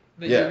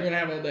that Yeah. you're going to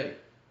have all day.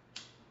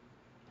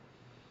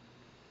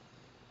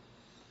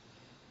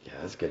 Yeah,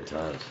 that's good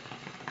times.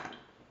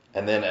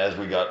 And then as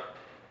we got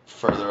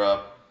further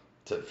up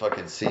to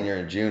fucking senior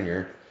and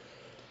junior,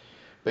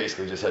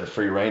 basically just had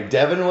free reign.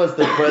 Devin was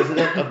the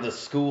president of the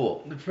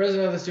school. The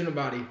president of the student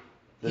body.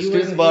 The He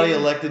student was body in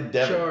elected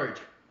Devin. Charge.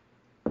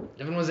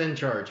 Devin was in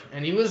charge,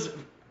 and he was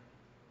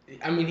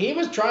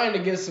trying to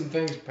get some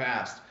things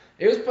passed.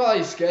 It was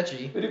probably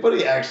sketchy.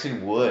 Anybody actually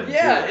would.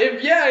 Yeah,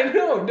 too. I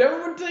know. Devin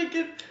would take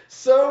it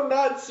so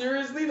not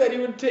seriously that he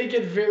would take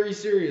it very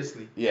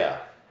seriously. Yeah.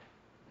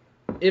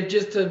 If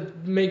just to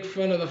make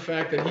fun of the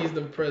fact that he's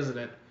the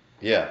president.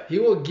 Yeah. He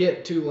will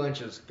get 2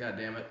 lunches, God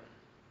damn it.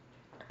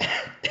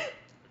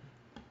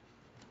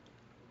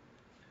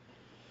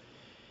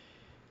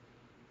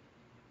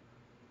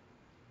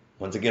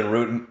 Once again,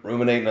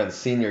 ruminating on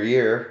senior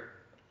year,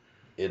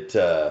 it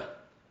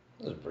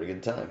was a pretty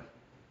good time.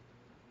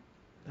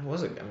 That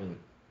wasn't,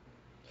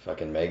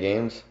 Fucking May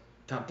games.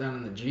 top down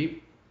in the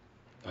Jeep.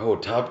 Oh,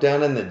 top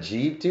down in the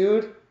Jeep,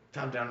 dude?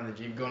 Top down in the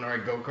Jeep, going to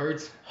ride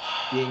go-karts.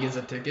 Ian gets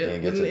a ticket.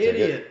 Ian gets what an a ticket.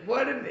 idiot.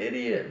 What an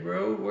idiot,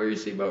 bro. Wear your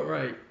seatbelt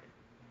right.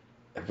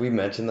 Have we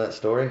mentioned that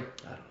story?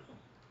 I don't know.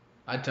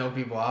 I tell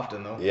people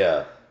often, though.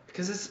 Yeah.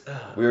 Because it's,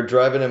 We were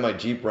driving in my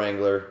Jeep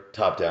Wrangler,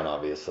 top down,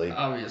 obviously.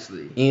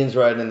 obviously. Ian's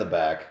riding in the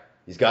back.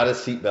 He's got his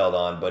seatbelt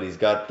on, but he's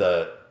got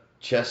the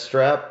chest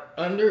strap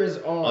Under his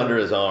arm. under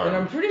his arm. And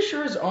I'm pretty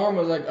sure his arm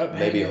was like up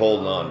Maybe hanging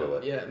holding on to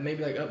it. Yeah,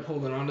 maybe like up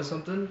holding on to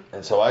something.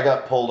 And so I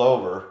got pulled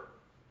over,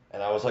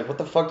 and I was like, what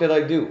the fuck did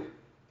I do?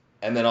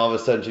 And then all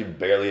of a sudden she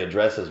barely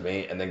addresses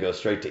me and then goes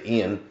straight to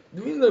Ian,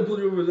 The reason I pulled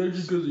you over is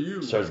actually because of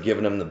you. starts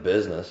giving him the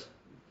business.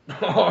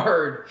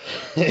 Hard.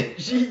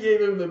 She gave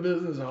him the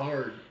business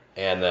hard.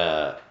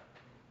 And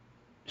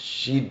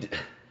she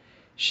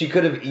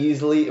could have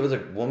easily, it was a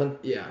woman,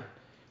 Yeah.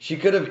 she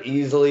could have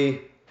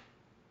easily,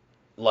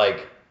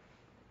 like,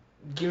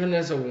 Giving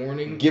us a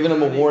warning. given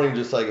him a warning,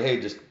 just like, hey,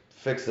 just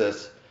fix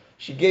this.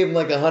 She gave him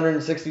like a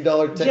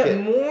 $160 ticket. Yeah,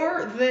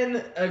 more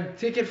than a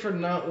ticket for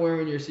not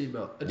wearing your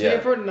seatbelt. A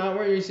ticket for not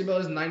wearing your seatbelt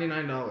is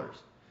 $99.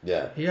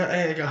 Yeah. He got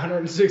like a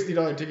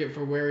 $160 ticket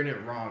for wearing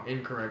it wrong,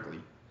 incorrectly.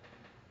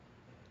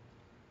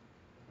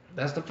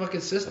 That's the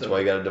fucking system. That's why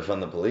you gotta defund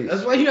the police.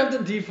 That's why you have to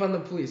defund the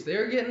police. They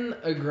are getting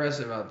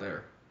aggressive out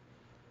there.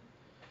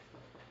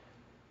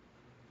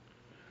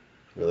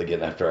 Really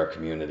getting after our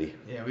community.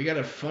 Yeah, we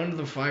gotta fund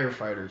the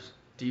firefighters,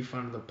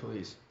 defund the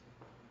police.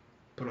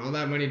 Put all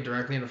that money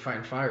directly into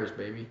fighting fires,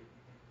 baby.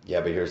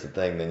 Yeah, but here's the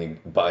thing. Then you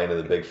buy into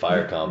the big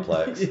fire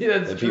complex. Yeah,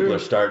 that's and true. people are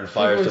starting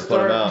fires People to put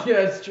them out.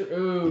 Yeah, it's true.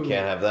 Ooh, You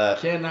can't have that.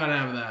 Cannot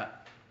have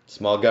that.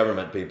 Small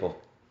government, people.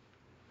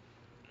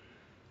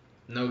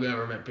 No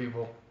government,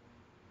 people.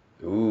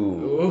 Ooh.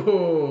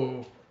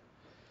 Ooh.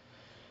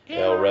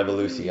 El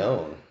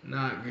Revolucion.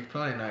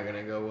 Probably not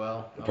gonna go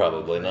well.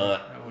 Probably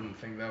not. I wouldn't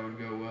think that would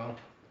go well.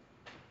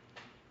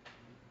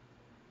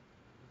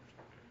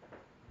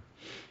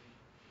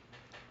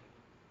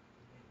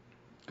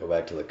 Go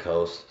back to the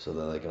coast so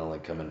that they can only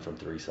come in from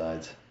 3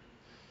 sides.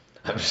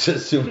 I'm just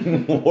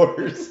assuming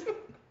wars.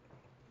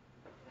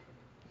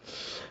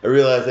 I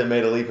realized I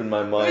made a leap in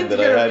my mind that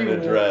I hadn't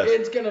addressed.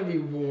 It's gonna be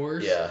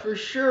wars. Yeah. For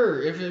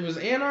sure. If it was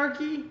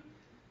anarchy,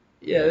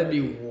 yeah, that'd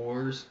be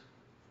wars.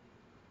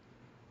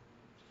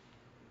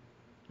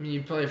 I mean,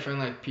 you'd probably find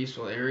like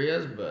peaceful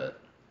areas, but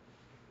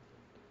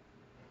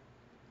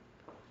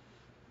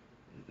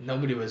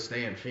nobody would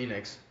stay in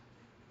Phoenix.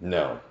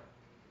 No.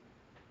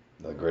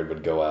 The grid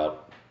would go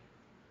out.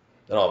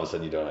 Then all of a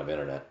sudden you don't have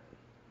internet.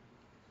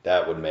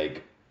 That would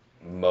make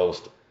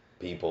most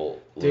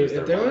people lose their Dude,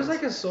 if there minds. was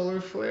like a solar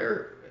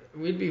flare,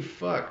 we'd be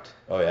fucked.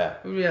 Oh, yeah.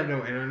 We would have no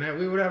internet.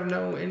 We would have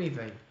no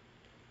anything.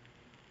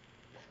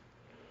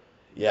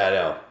 Yeah, I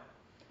know.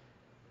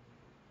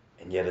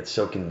 And yet it's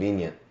so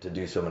convenient to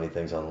do so many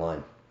things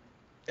online.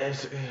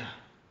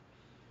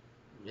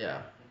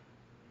 Yeah.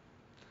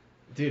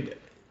 Dude,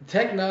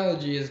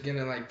 technology is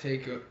gonna like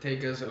take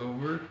us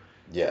over,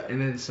 Yeah.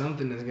 and then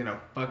something is gonna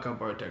fuck up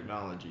our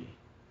technology,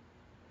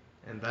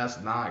 and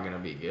that's not gonna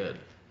be good.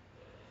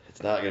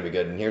 It's not going to be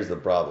good. And here's the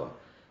problem.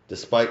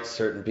 Despite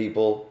certain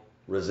people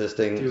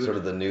resisting sort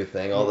of the new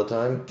thing all the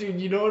time. Dude,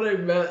 you know what I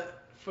bet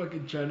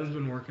fucking China's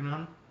been working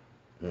on?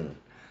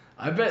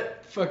 I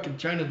bet fucking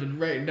China's been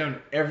writing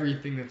down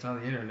everything that's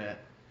on the internet.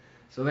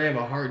 So they have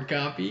a hard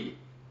copy,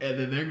 and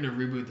then they're gonna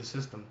reboot the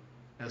system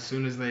as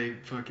soon as they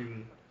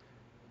fucking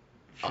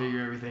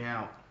figure everything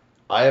out.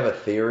 I have a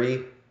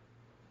theory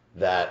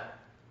that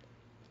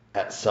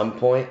at some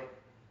point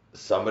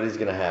somebody's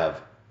going to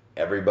have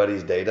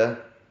everybody's data,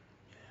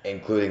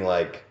 including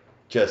like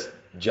just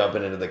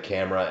jumping into the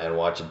camera and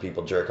watching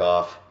people jerk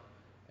off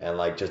and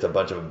like just a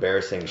bunch of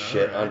embarrassing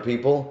shit on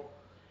people.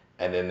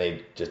 And then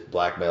they just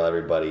blackmail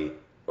everybody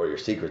or your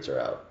secrets are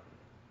out.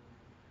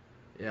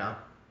 Yeah.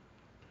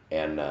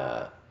 And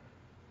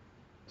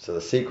so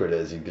the secret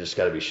is you just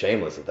got to be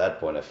shameless at that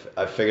point. If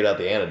I figured out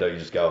the antidote, you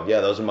just go, yeah,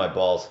 those are my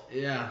balls.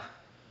 Yeah.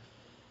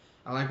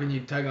 I like when you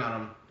tug on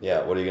them.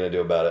 Yeah, what are you going to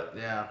do about it?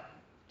 Yeah.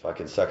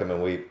 Fucking suck them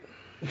and weep.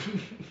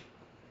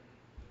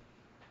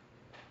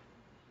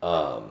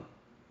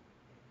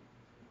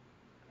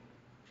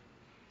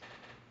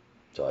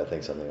 So I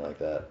think something like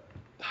that.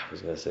 I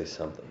was going to say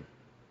something.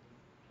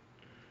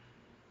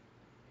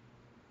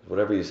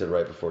 Whatever you said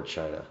right before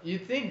China. You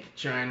think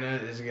China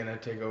is gonna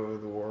take over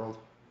the world?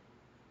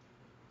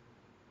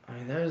 I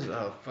mean, there's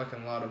a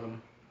fucking lot of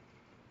them.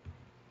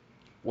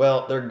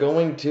 Well, they're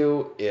going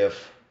to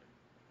if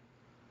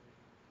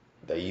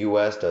the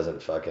U.S.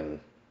 doesn't fucking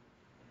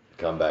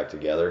come back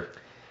together.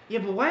 Yeah,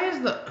 but why is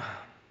the...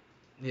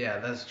 Yeah,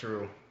 that's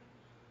true.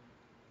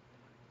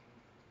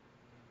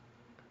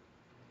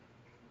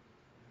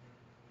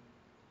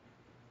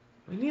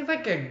 We need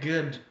like a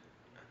good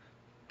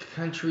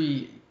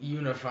country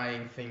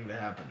unifying thing to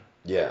happen.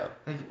 Yeah.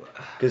 Like,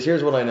 Because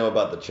here's what I know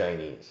about the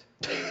Chinese.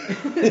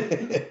 Let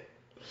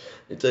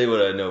me tell you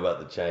what I know about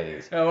the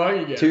Chinese. how long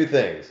you get? 2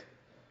 things.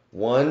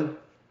 One,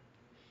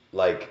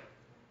 like,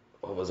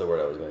 what was the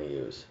word I was going to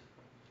use?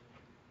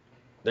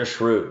 They're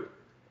shrewd.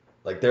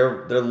 Like,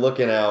 they're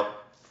looking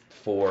out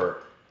for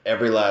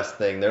every last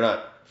thing. They're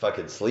not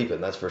fucking sleeping,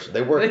 that's for sure.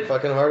 They work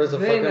fucking hard as a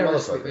fucking never motherfucker.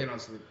 sleep. They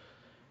don't sleep.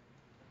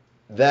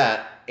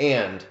 That,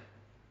 and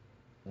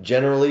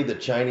generally the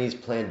Chinese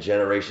plan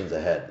generations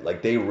ahead.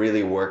 Like, they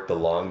really work the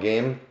long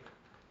game,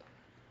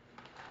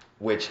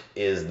 which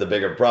is the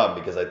bigger problem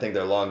because I think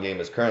their long game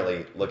is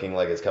currently looking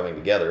like it's coming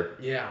together.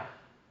 Yeah.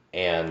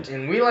 And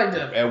we like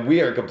to... And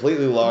we are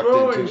completely locked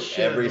Throwing into shit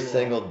at every the wall.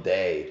 single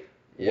day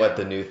Yeah. what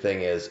the new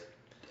thing is.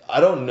 I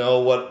don't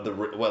know what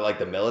like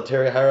the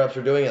military higher ups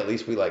are doing. At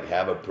least we like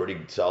have a pretty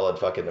solid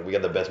fucking. We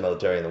got the best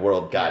military in the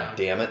world. God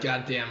damn it.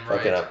 Goddamn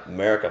right. Fucking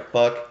America.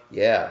 Fuck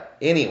yeah.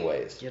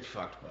 Anyways. Get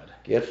fucked, bud.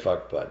 Get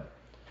fucked, bud.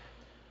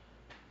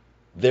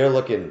 They're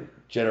looking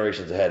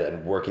generations ahead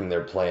and working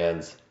their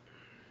plans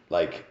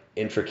like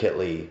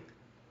intricately.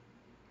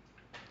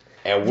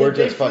 And we're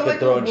just fucking like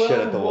throwing shit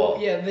at the wall.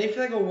 Yeah, they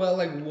feel like a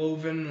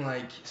woven,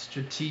 like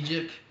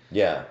strategic,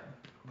 Yeah.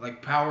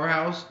 like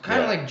powerhouse,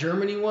 kind of Yeah. like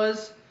Germany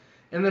was.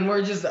 And then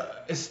we're just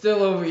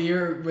still over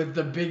here with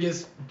the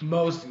biggest,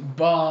 most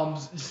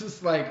bombs. It's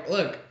just like,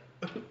 look,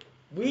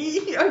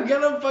 we are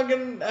gonna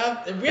fucking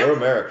have. We're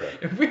America.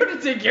 If we have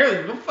to take care of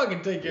this, we'll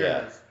fucking take care Yeah.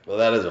 of this. Well,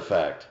 that is a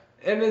fact.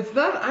 And it's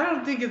not. I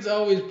don't think it's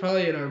always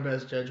probably in our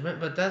best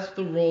judgment, but that's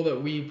the role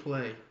that we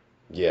play.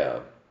 Yeah.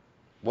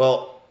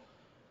 Well,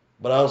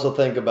 but I also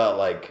think about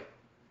like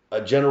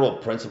a general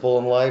principle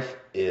in life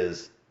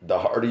is the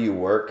harder you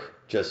work,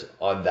 just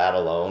on that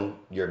alone,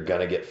 you're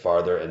gonna get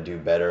farther and do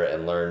better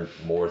and learn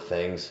more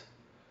things.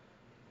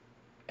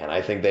 And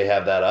I think they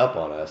have that up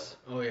on us,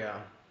 Oh yeah.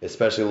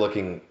 especially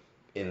looking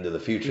into the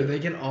future. Dude, they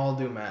can all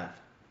do math.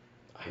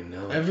 I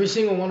know. Every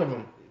single one of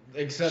them,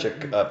 except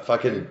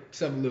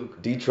except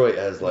Luke. Detroit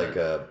has like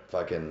a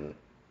fucking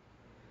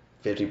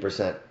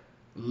 50%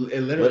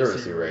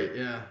 literacy rate.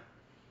 Yeah.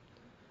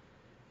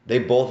 They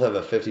both have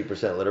a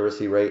 50%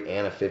 literacy rate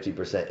and a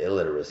 50%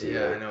 illiteracy rate.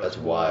 Yeah, I know. That's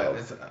wild.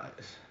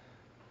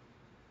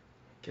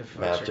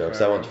 Math jokes.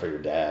 That one's for your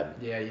dad.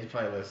 Yeah, he's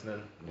probably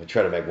listening. We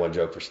try to make one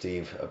joke for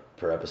Steve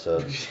per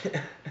episode.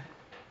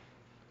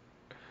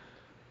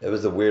 It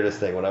was the weirdest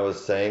thing. When I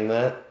was saying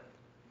that,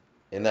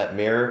 in that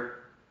mirror,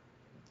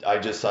 I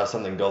just saw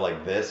something go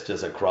like this,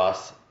 just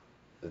across.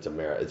 It's a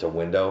mirror. It's a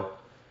window.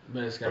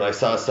 But I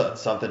saw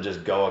something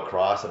just go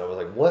across, and I was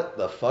like, what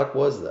the fuck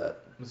was that?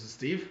 Was it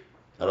Steve?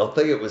 I don't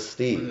think it was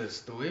Steve. Was it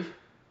Stoive?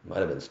 Might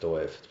have been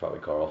Stoive. It's probably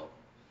Carl.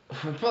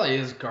 It probably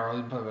is Carl.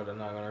 He probably got a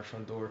knock on our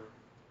front door.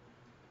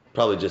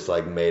 Probably just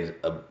like made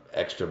an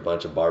extra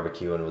bunch of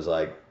barbecue and was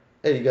like,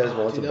 hey, you guys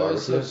want some barbecue? That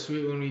was so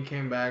sweet when we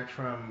came back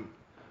from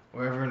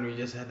wherever and we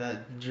just had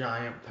that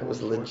giant. That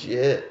was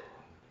legit.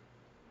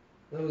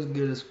 That was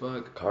good as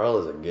fuck. Carl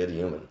is a good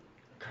human.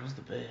 Carl's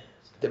the best.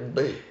 The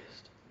best.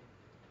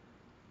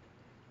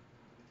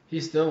 He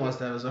still wants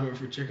to have us over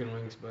for chicken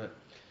wings, but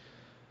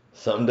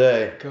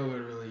someday.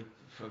 COVID really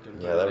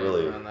fucking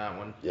on that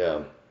one.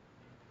 Yeah.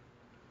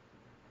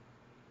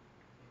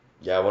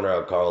 Yeah, I wonder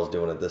how Carl's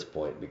doing at this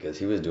point, because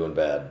he was doing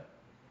bad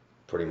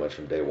pretty much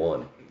from day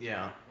one.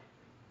 Yeah.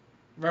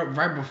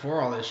 Right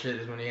before all this shit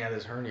is when he had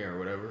his hernia or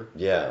whatever.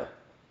 Yeah.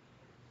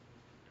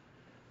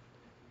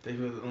 They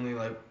would only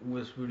like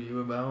whisper to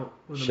you about.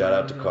 Shout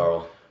out to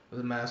Carl.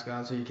 With a mask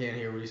on so you can't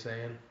hear what he's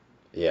saying.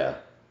 Yeah.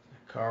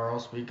 Carl,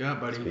 speak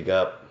up, buddy. Speak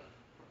up.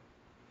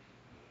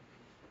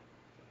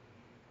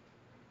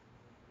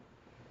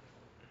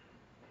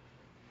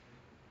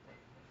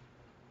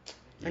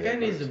 That guy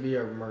needs to be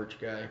our merch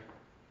guy.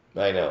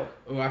 I know.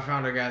 Oh, I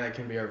found a guy that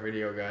can be our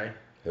video guy.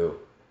 Who?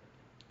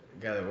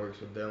 A guy that works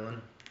with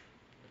Dylan.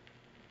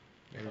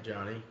 Named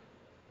Johnny.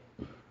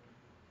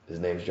 His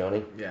name's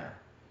Johnny? Yeah.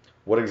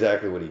 What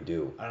exactly would he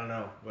do? I don't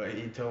know, but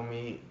he told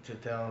me to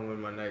tell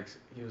him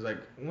he was like,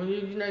 when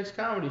your next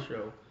comedy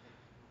show?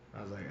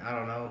 I was like, I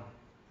don't know.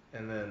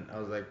 And then I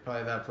was like,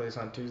 probably that place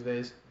on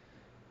Tuesdays.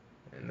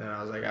 And then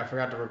I was like, I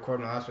forgot to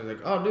record my last one. He's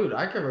like, oh, dude,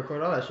 I can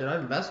record all that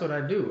shit. That's what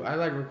I do. I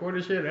like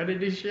recording shit,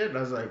 editing shit. And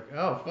I was like,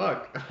 oh,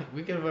 fuck.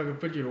 We can fucking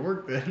put you to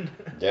work then.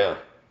 Yeah.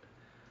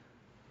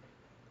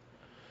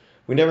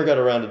 We never got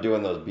around to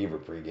doing those Beaver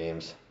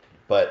pre-games.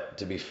 But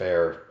to be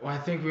fair, well, I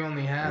think we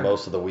only had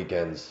most of the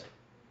weekends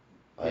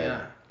I yeah.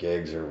 had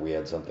gigs or we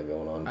had something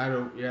going on. I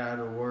had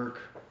to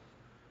work.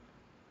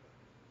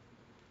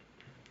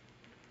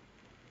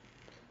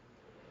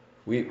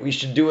 We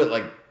should do it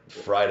like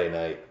Friday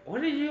night.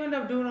 What did you end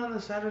up doing on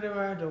the Saturday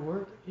where I had to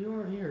work? You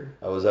weren't here.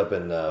 I was up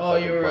in you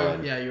were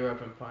Pine. You were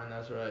up in Pine,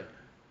 that's right.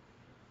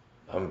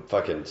 I'm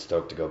fucking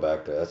stoked to go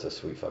back there. That's a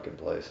sweet fucking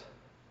place.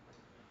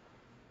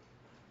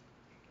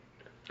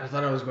 I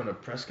thought I was going to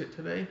Prescott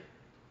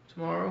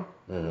tomorrow.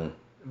 Mm-hmm.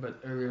 But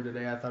earlier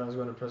today I thought I was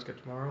going to Prescott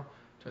tomorrow.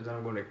 Turns out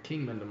I'm going to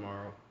Kingman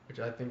tomorrow, which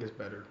I think is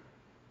better.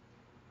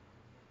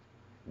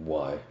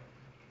 Why?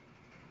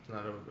 It's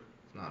not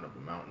up a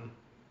mountain.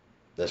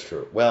 That's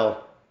true.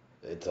 Well,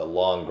 it's a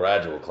long,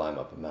 gradual climb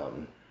up a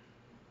mountain.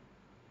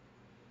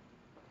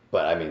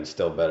 But, I mean,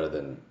 still better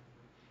than,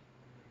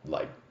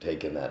 like,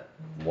 taking that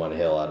one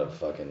hill out of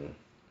fucking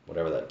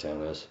whatever that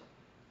town is.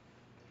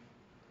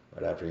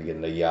 Right after you get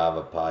into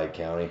Yavapai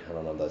County. I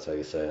don't know if that's how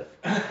you say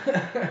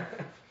it.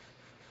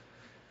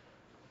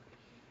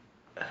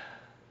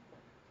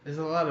 There's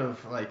a lot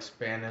of, like,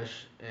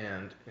 Spanish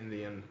and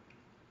Indian,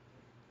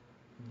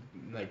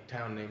 like,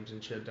 town names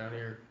and shit down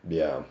here.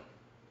 Yeah.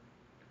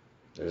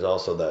 There's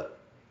also that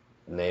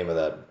name of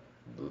that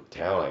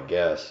town, I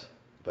guess,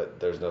 but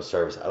there's no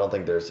service. I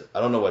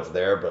don't know what's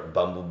there, but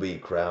Bumblebee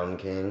Crown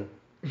King.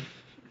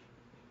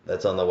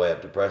 That's on the way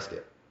up to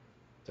Prescott.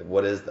 It's like,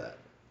 what is that?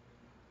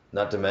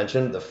 Not to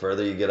mention, the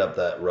further you get up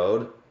that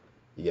road,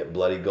 you get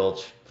Bloody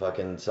Gulch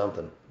fucking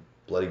something.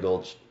 Bloody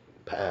Gulch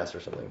Pass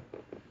or something.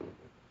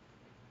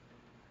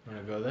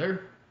 Wanna go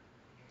there?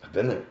 I've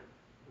been there.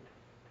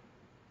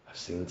 I've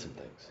seen some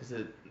things. Is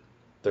it?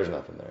 There's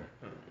nothing there.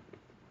 Oh.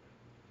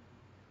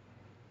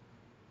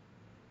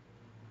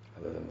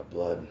 Other than the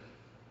blood.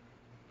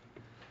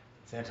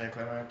 It's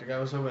anticlimactic. I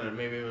was hoping that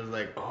maybe it was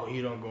like, oh,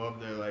 you don't go up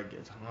there, like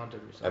it's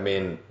haunted or something. I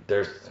mean,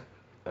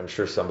 I'm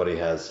sure somebody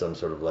has some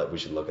sort of we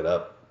should look it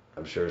up.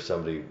 I'm sure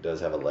somebody does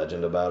have a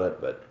legend about it,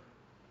 but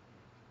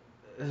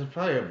there's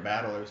probably a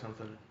battle or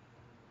something.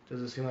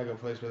 Does it seem like a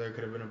place where there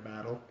could have been a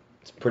battle?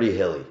 It's pretty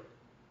hilly.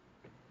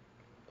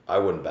 I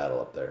wouldn't battle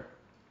up there.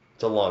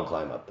 It's a long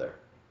climb up there.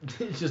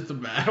 It's just a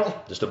battle?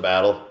 Just a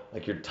battle.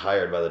 Like, you're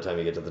tired by the time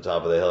you get to the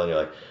top of the hill, and you're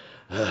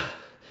like,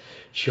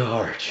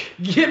 charge.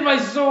 Get my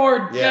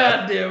sword!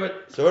 Yeah. God damn it.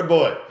 Sword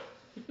boy.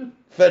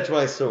 Fetch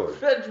my sword.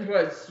 Fetch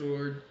my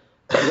sword.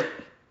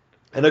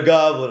 And a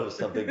goblet of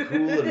something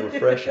cool and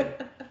refreshing.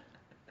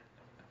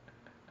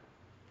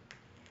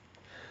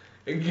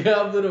 A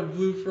goblet of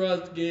Blue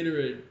Frost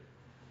Gatorade.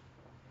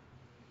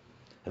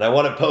 And I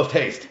want it post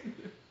haste.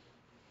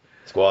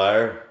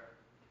 Squire.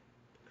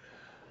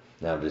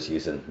 Now I'm just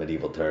using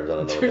medieval terms. I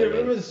don't know what Dude, they if it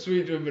mean. was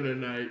sweet women at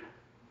night.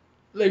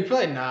 Like,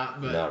 probably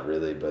not, but Not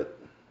really, but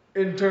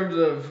in terms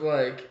of,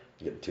 like,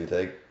 you get a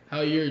toothache.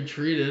 how you're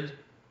treated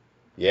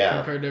Yeah,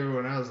 compared to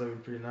everyone else, that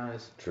would be pretty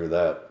nice. true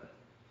that.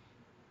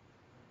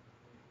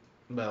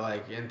 But,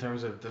 like, in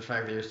terms of the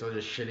fact that you're still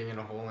just shitting in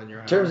a hole in your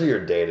In house. terms of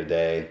your day to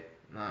day,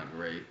 Not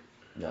great.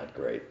 not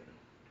great.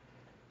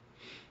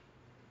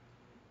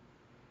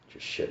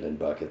 Just shitting in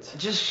buckets,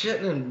 Just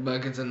shitting in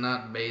buckets and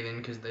not bathing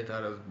because they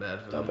thought it was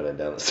bad for dumping them. it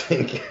down the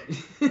sink.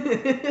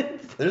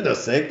 There's no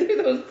sink. There's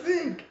no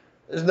sink.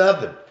 There's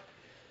nothing.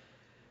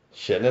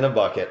 Shitting in a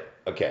bucket.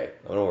 Okay,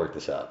 I'm gonna work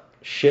this out.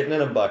 Shitting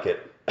in a bucket.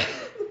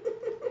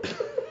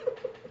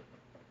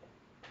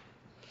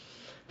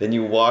 Then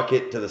you walk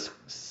it to the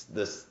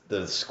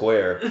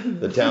square,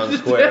 the town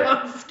square,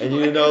 and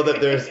you know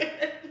that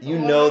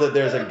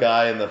there's a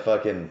guy in the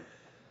fucking,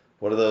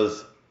 what are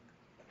those?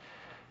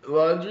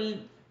 Laundry?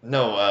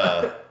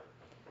 No,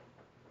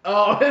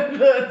 Oh, in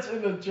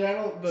the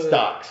channel?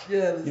 stocks.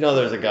 Yeah. You know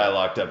there's a guy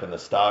locked up in the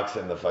stocks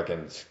in the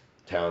fucking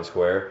town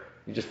square.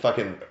 You just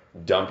fucking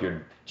dump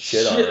your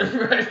shit on him.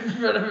 right in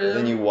front of him. And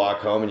then you walk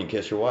home and you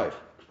kiss your wife.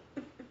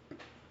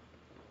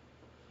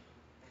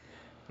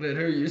 Let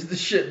her use the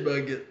shit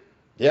bucket.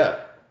 Yeah.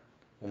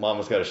 Well,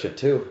 mama's got a shit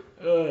too.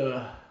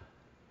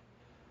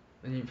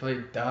 Then you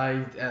play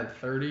die at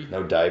 30.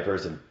 No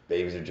diapers and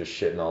babies are just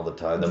shitting all the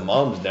time. The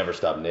moms never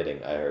stop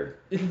knitting, I heard.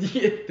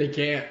 They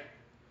can't.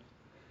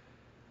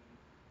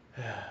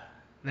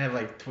 They have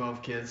like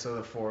 12 kids, so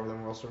the 4 of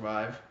them will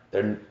survive.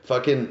 They're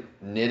fucking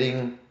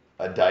knitting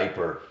a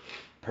diaper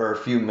per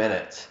few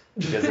minutes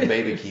because the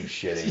baby keeps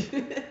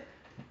shitting.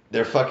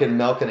 They're fucking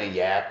milking a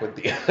yak with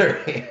the other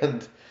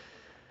hand.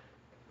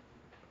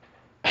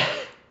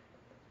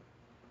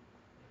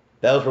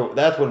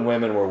 That's when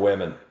women were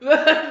women.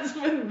 That's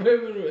when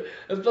women.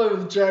 That's probably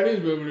what the Chinese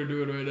women are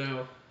doing right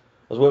now.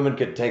 Those women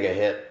could take a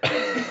hit.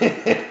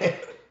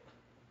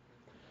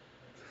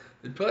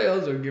 They'd probably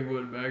also give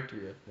one back to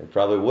you. They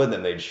probably wouldn't,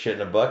 and they'd shit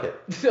in a bucket.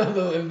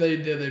 Although if they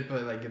did, they'd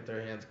probably like get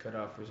their hands cut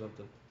off or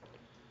something.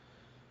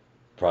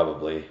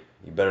 Probably.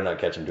 You better not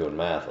catch them doing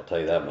math, I'll tell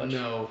you that much.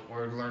 No,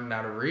 or learning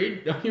how to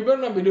read. You better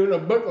not be doing no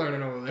book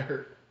learning over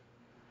there.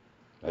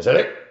 I said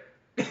it.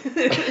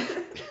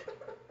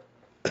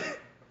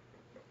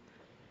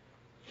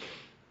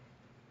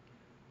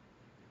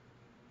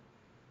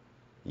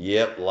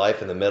 Yep,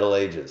 life in the Middle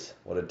Ages.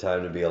 What a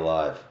time to be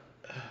alive.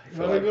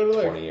 For Wanna like go to,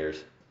 like, 20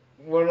 years.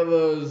 one of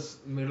those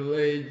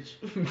middle-aged,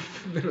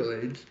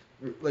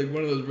 like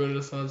one of those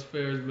Renaissance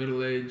fairs,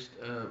 middle-aged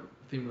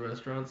themed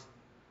restaurants.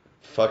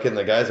 Fucking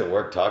the guys at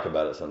work talk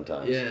about it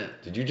sometimes. Yeah.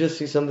 Did you just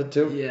see something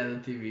too? Yeah, the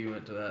TV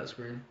went to that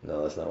screen.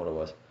 No, that's not what it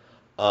was.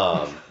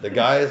 The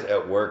guys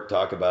at work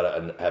talk about it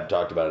and have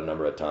talked about it a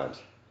number of times.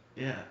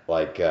 Yeah.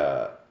 Like,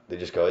 they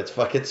just go, it's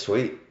fucking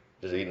sweet.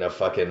 Just eating a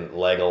fucking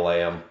leg of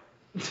lamb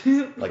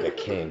like a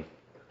king.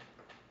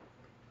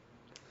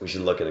 We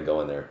should look into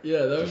going there.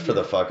 Yeah, that Just for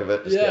the fuck of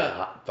it. Just get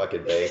hot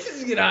fucking baked.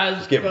 Just get high as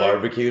Just get fuck.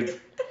 barbecued.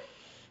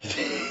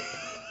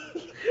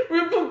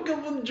 Rip a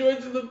couple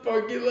joints in the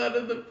parking lot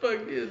of the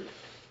fucking.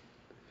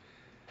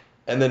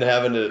 And then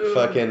having to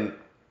fucking,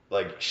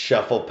 like,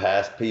 shuffle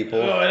past people.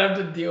 Oh, I'd have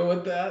to deal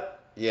with that.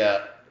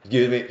 Yeah.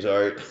 Excuse me.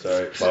 Sorry.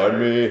 Pardon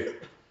me.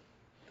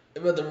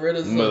 About the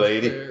Renaissance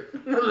Milady. fair.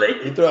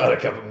 Milady. You throw out a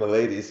couple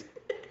miladies.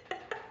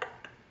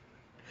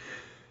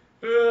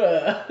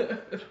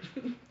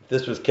 If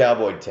this was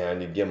Cowboy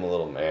Town, you'd give him a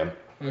little ma'am.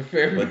 My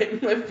fair maiden.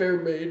 My fair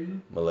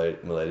maiden. Milady.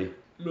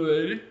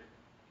 Milady.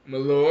 My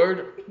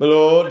lord. My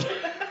lord.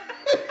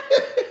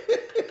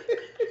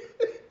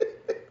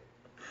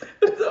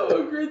 That's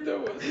how great that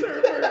was,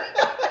 sir.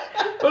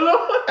 My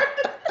lord.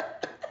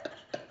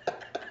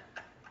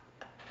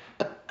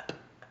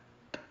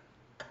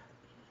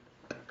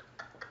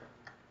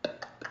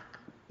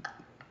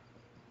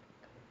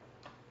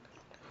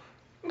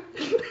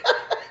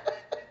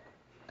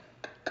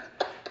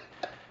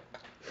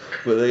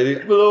 Milady.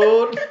 My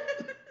lord.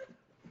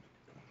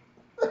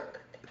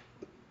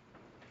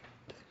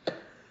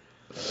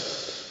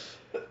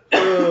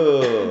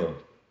 Oh.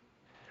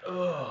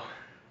 Oh.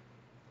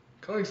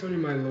 Calling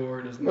somebody my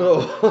lord is not.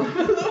 Oh.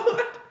 My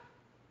lord.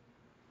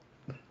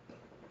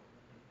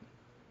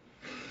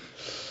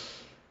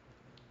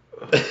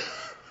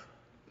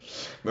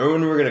 Remember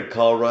when we were gonna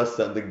call Russ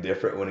something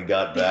different when he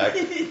got back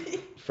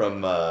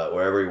from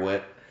wherever he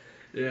went?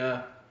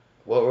 Yeah.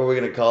 What were we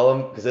gonna call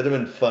him? Because it'd have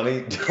been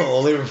funny to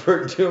only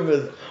refer to him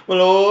as my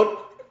lord.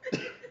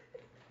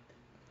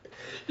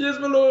 Yes,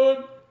 my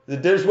lord. The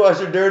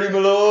dishwasher dirty, my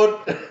lord.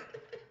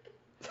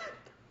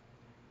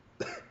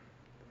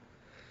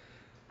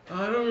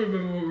 I don't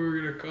remember what we were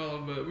gonna call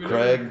him, but we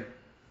Craig.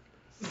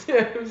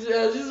 Yeah, it's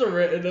just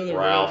another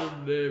Ralph.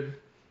 random name.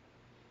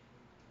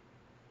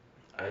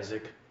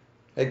 Isaac.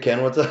 Hey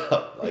Ken, what's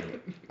up? Like,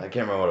 I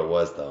can't remember what it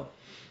was though.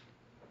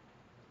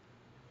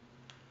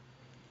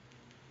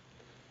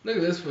 Look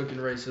at this fucking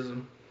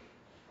racism.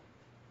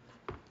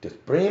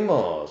 Just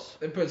primos.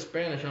 They put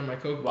Spanish on my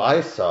Coke bottle.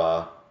 I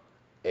saw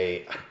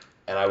and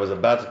I was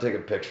about to take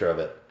a picture of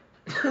it,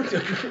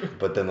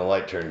 but then the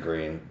light turned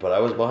green. But I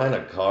was behind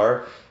a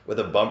car with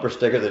a bumper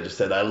sticker that just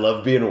said, "I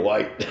love being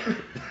white."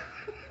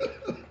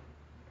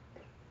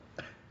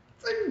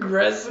 It's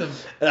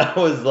aggressive. And I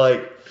was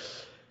like,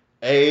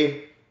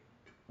 A,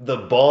 the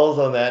balls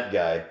on that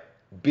guy.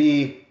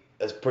 B,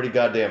 that's pretty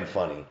goddamn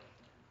funny.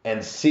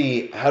 And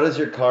C, how does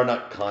your car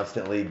not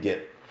constantly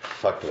get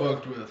fucked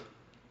with?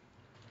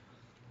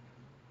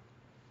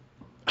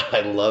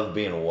 I love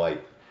being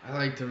white. I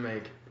like to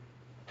make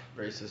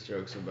racist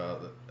jokes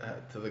about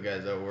to the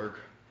guys at work.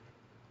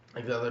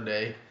 Like the other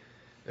day,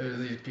 there was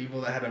these people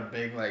that had a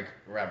big like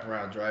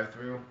wraparound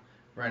drive-through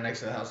right next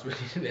to the house we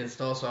needed to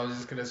install. So I was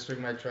just gonna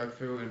string my truck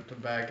through and to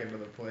back into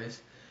the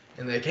place.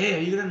 And they're like, hey,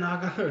 are you gonna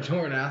knock on their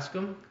door and ask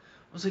them?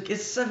 I was like,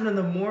 it's 7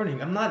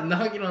 a.m. I'm not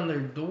knocking on their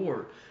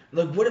door.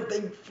 Like, what if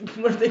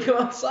they come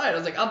outside? I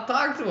was like, I'll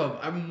talk to them.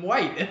 I'm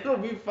white. It'll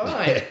be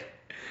fine.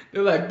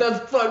 They're like,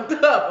 that's fucked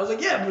up. I was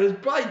like, yeah, but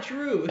it's probably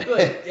true. They're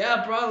like,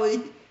 yeah,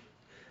 probably.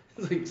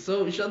 It's like,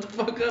 so shut the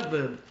fuck up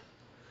then.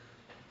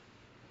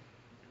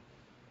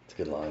 It's a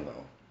good line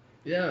though.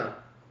 Yeah.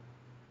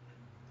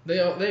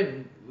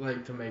 They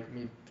like to make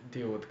me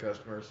deal with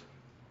customers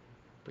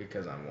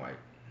because I'm white.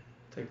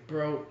 It's like,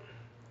 bro,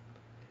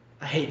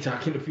 I hate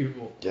talking to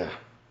people. Yeah.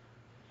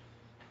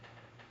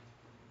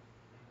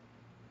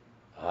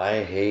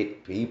 I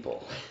hate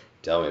people.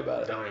 Tell me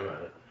about it. Tell me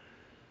about it.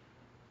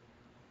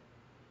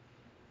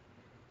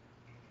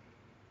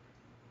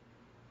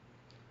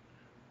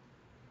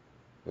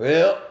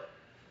 Well,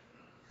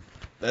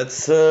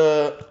 that's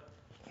about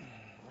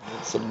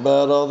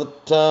all the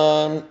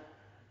time.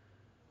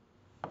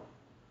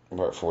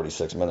 We're at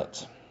 46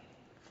 minutes.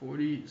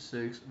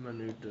 46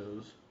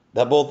 minutos.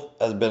 That both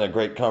has been a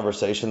great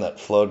conversation that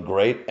flowed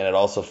great, and it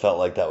also felt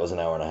like that was an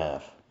hour and a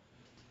half.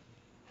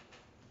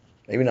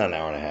 Maybe not an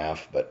hour and a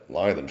half, but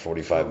longer than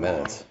 45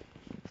 minutes.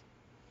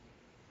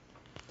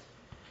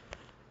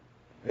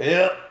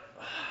 Yep.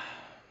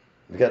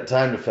 We got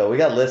time to fill. We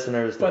got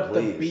listeners to please. But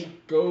the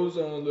beat goes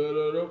on.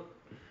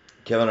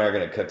 Kevin and I are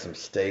going to cook some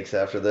steaks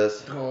after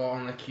this. Oh,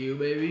 on the queue,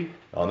 baby.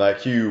 On that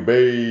queue,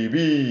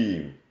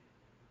 baby.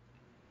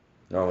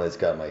 Normally it's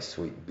got my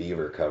sweet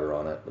beaver cover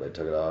on it, but I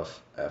took it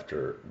off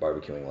after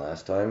barbecuing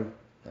last time,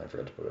 and I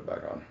forgot to put it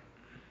back on.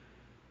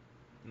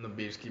 And the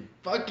Beavs keep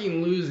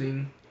fucking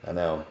losing. I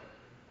know.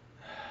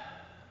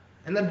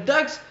 And the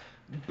Ducks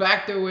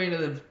back their way to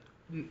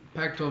the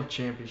Pac-12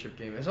 championship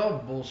game. It's all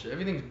bullshit.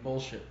 Everything's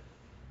bullshit.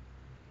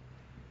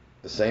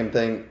 The same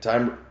thing.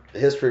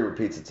 History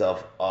repeats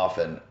itself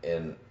often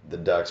in the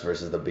Ducks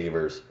versus the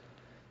Beavers.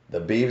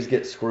 The Beavs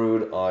get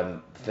screwed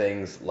on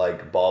things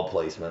like ball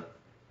placement,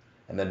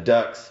 and the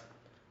Ducks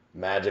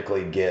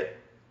magically get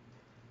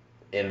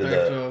into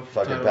the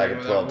fucking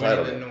Pac-12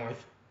 title game.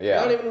 North. Yeah.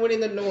 Not even winning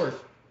the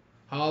North.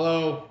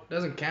 Hollow.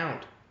 Doesn't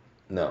count.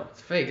 No.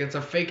 It's fake. It's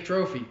a fake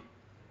trophy.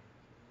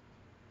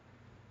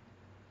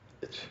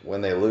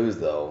 When they lose,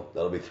 though,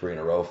 that'll be 3 in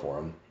a row for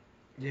them.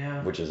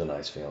 Yeah. Which is a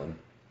nice feeling.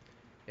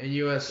 And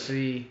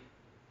USC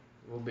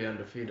will be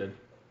undefeated.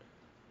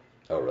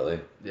 Oh, really?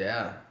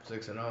 Yeah,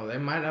 6-0. They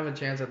might have a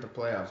chance at the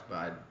playoffs,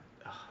 but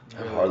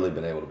I've hardly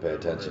been able to pay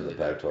attention to the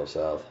Pac-12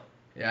 South.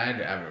 Yeah, I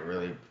haven't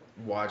really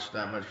watched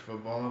that much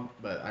football,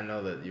 but I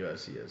know that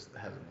USC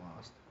hasn't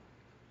lost.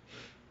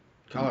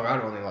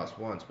 Colorado only lost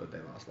once, but they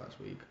lost last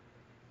week.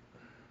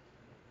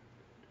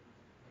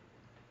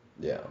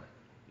 Yeah.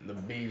 The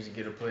Beavs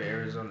get to play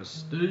Arizona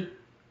State.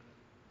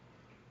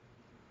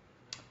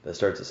 That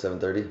starts at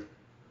 7:30?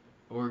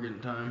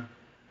 Oregon time.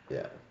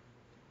 Yeah.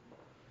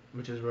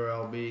 Which is where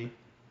I'll be.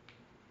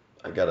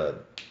 I got a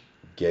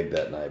gig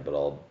that night, but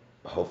I'll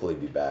hopefully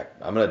be back.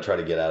 I'm going to try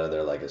to get out of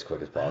there like as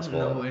quick as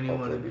possible. I don't know anyone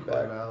hopefully in be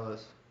back.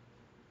 Corvallis.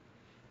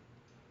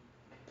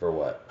 For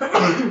what? Go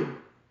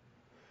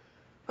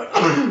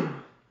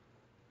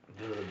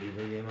to the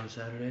Beaver game on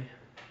Saturday.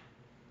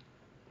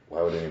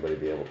 Why would anybody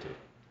be able to?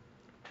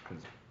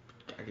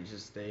 I could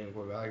just stay in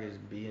Corvallis. I could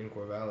just be in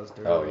Corvallis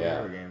during Oh, the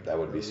yeah. Beaver game. That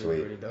would be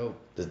sweet. Pretty dope.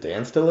 Does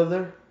Dan still live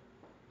there?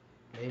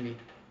 Maybe.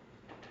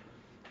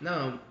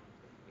 No.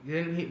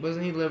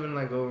 Wasn't he living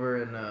like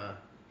over in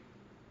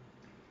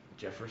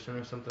Jefferson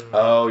or something?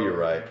 Oh, you're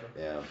right.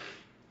 Yeah.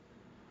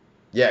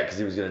 Yeah, because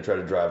he was going to try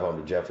to drive home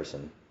to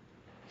Jefferson.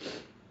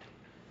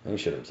 He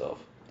shit himself.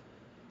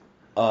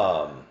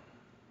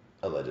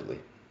 Allegedly.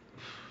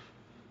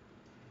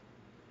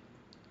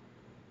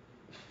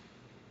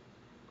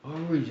 What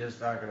were we just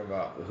talking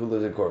about? Who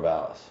lives in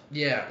Corvallis?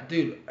 Yeah,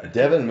 dude.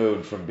 Devin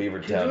moved from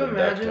Beavertown to Can you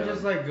imagine Ducktown.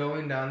 just like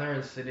going down there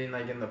and sitting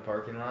like in the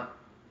parking lot?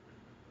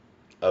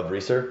 Of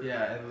Reeser?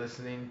 Yeah, and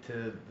listening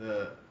to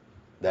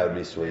That would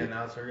be sweet. the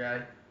announcer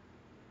guy.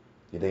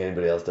 You think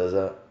anybody else does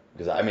that?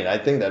 Because I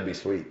think that'd be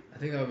sweet. I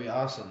think that would be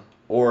awesome.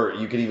 Or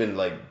you could even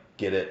like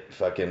get it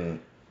fucking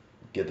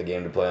get the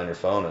game to play on your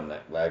phone and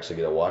actually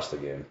get to watch the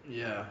game.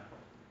 Yeah.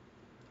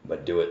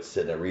 But do it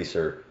sitting at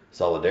Reeser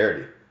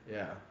Solidarity.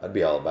 Yeah. I'd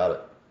be all about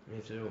it. Me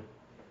too.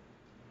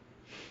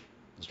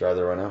 Let's drive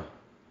there right now.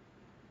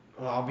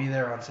 Well, I'll be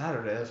there on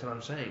Saturday. That's what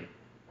I'm saying.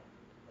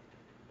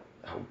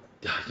 Oh,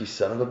 you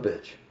son of a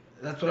bitch.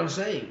 That's what I'm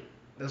saying.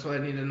 That's why I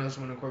need to know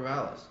someone in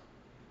Corvallis.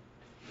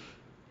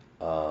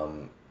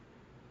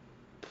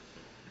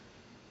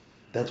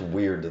 That's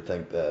weird to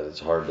think that. It's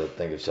hard to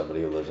think of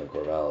somebody who lives in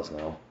Corvallis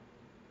now.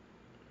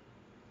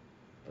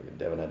 Fucking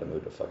Devin had to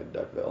move to fucking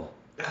Duckville.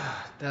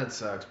 That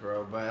sucks,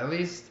 bro. But at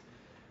least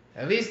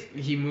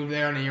he moved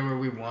there on a year where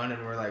we won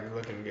and we're like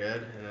looking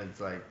good. And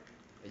it's like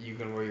you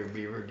can wear your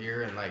Beaver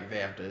gear and like they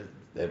have to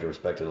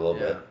respect it a little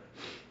bit.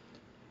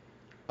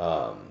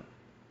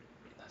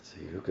 Let's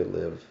see, who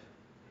could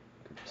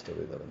still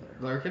be living there?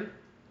 Larkin?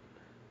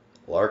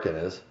 Larkin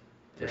is,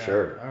 for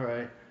sure. All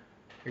right.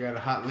 You got a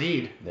hot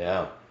lead.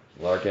 Yeah,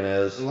 Larkin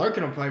is.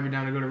 Larkin will probably be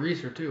down to go to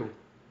Reeser too.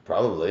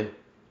 Probably.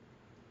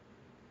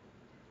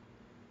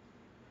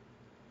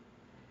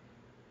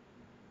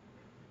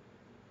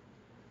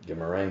 Give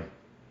him a ring.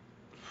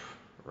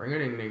 Ring a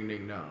ding ding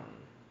ding dong.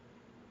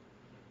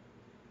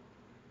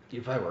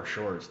 He'd probably wear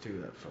shorts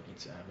too, that fucking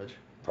savage.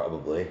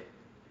 Probably.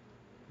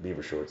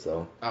 Beaver shorts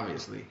though.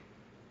 Obviously.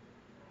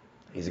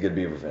 He's a good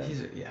Beaver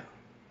fan. Yeah.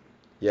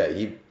 Yeah,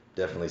 he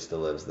definitely still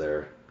lives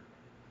there.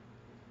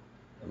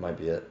 That might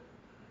be it.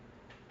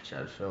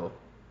 Chad Phil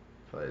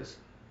plays.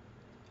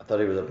 I thought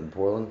he was up in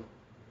Portland.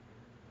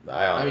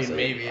 I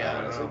honestly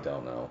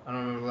don't know. I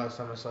don't remember the last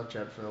time I saw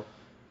Chad Phil.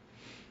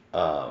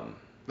 Um.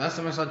 Last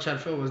time I saw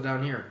Chad Phil was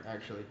down here,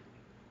 actually.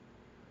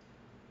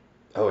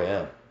 Oh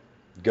yeah.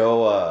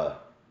 Go.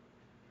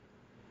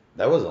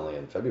 That was only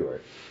in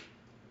February.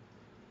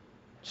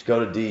 Just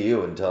go to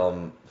DU and tell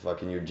them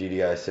fucking your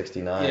GDI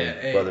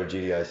 69, brother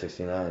GDI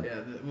 69.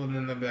 Yeah, well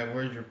then they'll be like,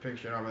 where's your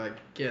picture? And I'll be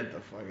like, get the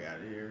fuck out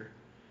of here.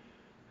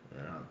 And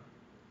then I'll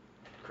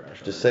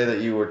crash. Just say that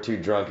you were too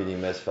drunk and you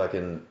missed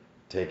fucking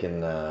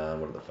taking,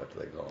 what the fuck do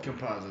they call them?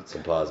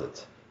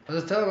 Composites. I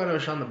was telling him I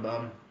was Sean the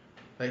Bum.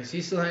 Like, is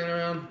he still hanging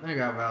around? I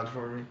got vouch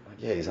for me.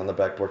 Yeah, he's on the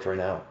back porch right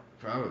now.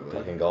 Probably.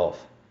 Fucking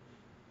golf.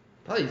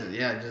 Probably,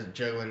 just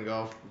juggling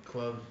golf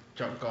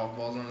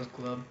balls on his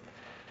club.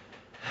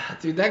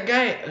 Dude, that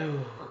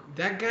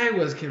guy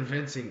was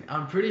convincing.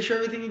 I'm pretty sure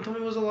everything he told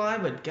me was a lie,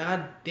 but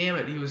god damn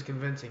it, he was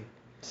convincing.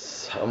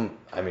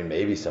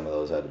 Maybe some of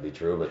those had to be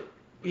true, but...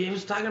 He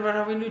was talking about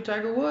how he knew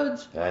Tiger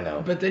Woods. I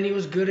know. But then he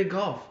was good at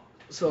golf.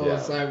 So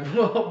It's like,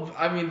 well,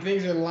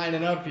 things are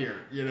lining up here,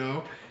 you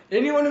know?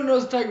 Anyone who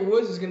knows Tiger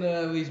Woods is going to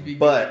at least be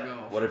good at golf.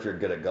 But what if you're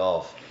good at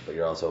golf, but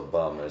you're also a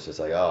bum, and it's just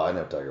like, oh, I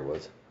know Tiger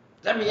Woods.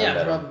 That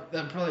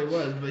probably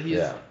was, but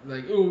he's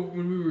like, oh,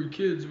 when we were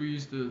kids,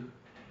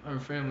 our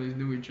families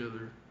knew each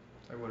other.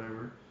 Like,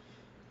 whatever.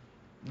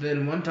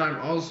 Then one time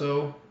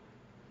also,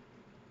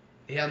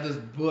 he had this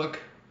book,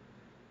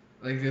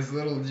 like this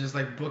little, just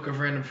like book of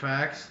random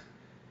facts.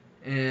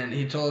 And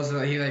he told us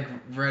that he like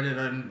read it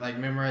and like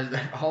memorized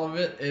all of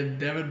it. And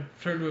Devin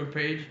turned to a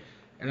page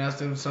and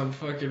asked him some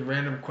fucking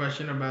random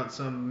question about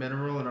some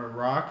mineral in a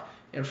rock.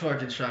 And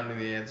fucking Sean knew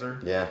the answer.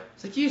 Yeah.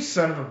 It's like, you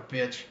son of a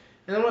bitch.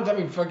 And then one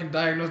time he fucking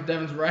diagnosed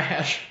Devin's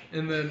rash.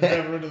 And then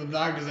Devin went to the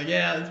doctor. He's like,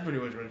 yeah, that's pretty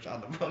much what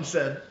Sean the Bum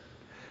said.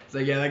 It's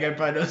like, yeah, that guy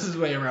probably knows his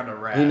way around a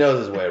rash. He knows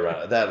his way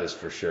around it. That is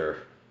for sure.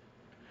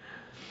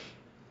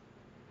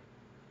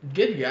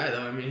 Good guy,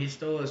 though. He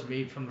stole us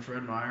meat from the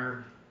Fred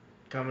Meyer.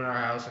 Come in our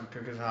house and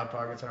cook his Hot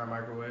Pockets in our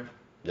microwave.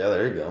 Yeah,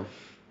 there you go.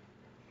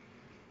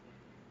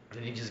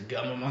 And he just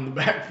gum them on the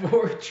back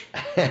porch.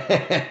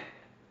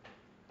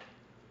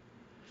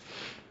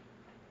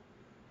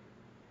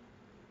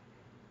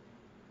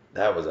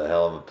 That was a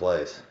hell of a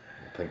place.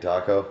 Pink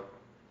Taco.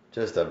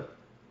 Just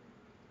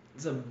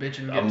It's a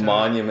bitchin' good time. A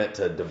monument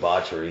to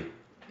debauchery.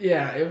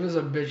 Yeah, it was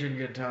a bitchin'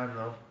 good time,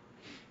 though.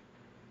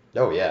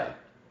 Oh, yeah.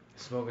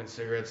 Smoking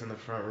cigarettes in the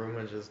front room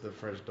and just the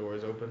French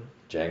doors open.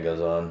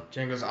 Django's on.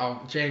 Django's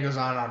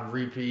on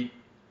repeat.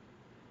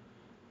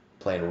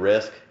 Playing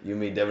Risk. You,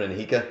 me, Devin, and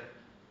Hika.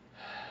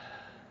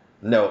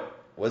 No.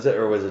 Was it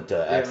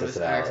Axis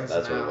and Allies?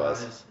 That's what it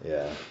was.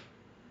 Yeah.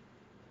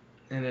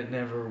 And it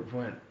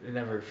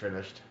never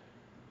finished.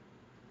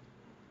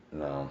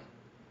 No.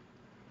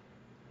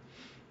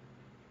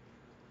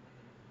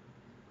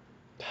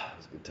 That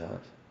was a good time.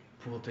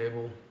 Pool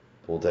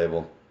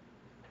table.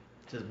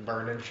 Just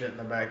burning shit in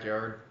the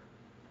backyard.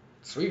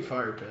 Sweet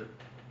fire pit.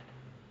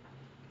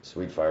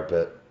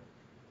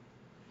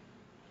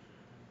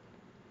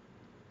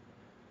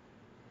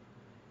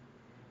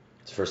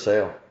 It's for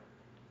sale.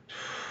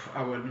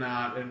 I would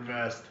not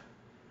invest.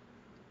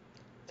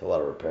 It's a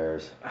lot of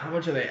repairs. How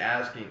much are they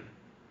asking?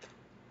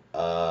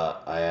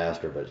 I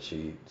asked her, but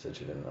she said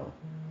she didn't know.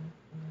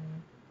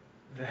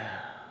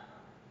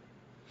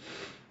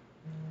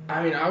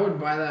 I would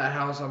buy that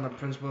house on the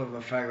principle of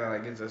the fact that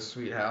like it's a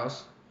sweet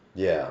house.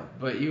 Yeah.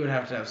 But you would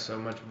have to have so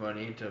much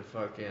money to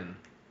fucking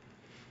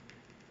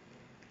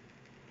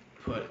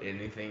put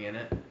anything in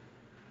it.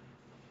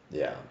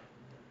 Yeah.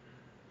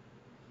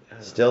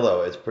 Still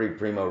though, it's pretty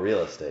primo real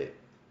estate.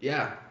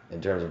 Yeah.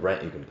 in terms of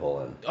rent you can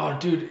pull in. Oh,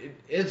 dude,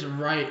 it's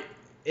right.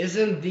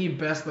 Isn't the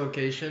best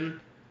location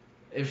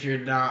if you're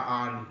not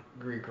on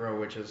Greek Row,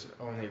 which is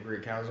only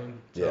Greek housing.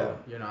 So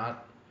Yeah. you're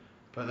not.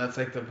 But that's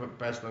like the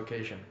best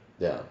location.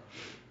 Yeah.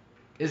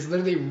 It's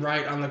literally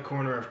right on the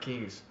corner of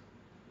Kings.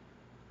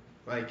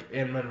 Like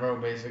in Monroe,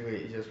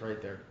 basically, just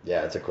right there.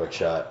 Yeah, it's a quick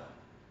shot.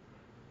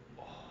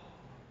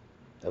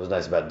 That was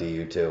nice about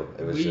DU too.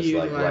 It was We just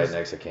like right utilized-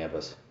 next to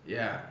campus.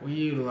 Yeah, we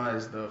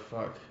utilized the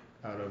fuck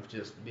out of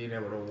just being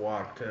able to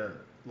walk to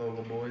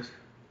local boys.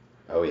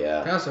 Oh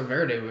yeah. Casa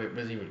Verde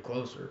was even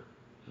closer,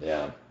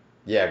 Yeah.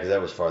 Yeah, because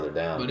that was farther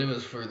down. but it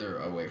was further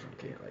away from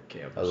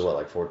campus. That was what,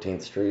 like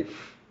 14th Street?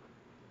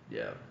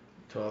 Yeah,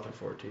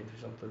 12th or 14th or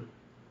something.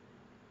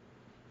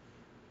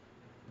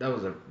 That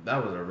was a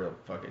real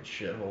fucking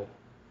shithole.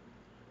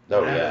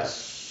 Oh It had yeah. a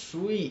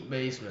sweet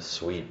basement.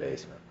 Sweet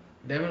basement.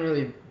 They haven't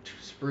really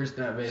spruced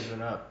that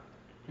basement up.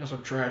 They also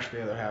trashed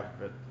the other half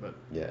of it, but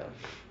Yeah.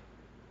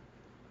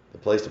 The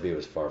place to be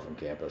was far from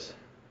campus.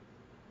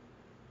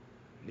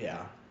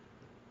 yeah.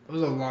 It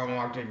was a long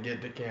walk to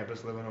get to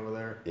campus living over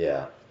there.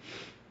 Yeah.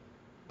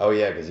 Oh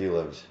yeah, because you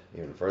lived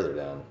even further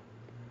down.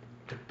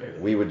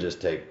 We would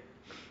just take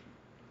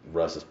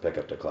Russ's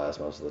pickup to class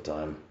most of the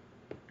time.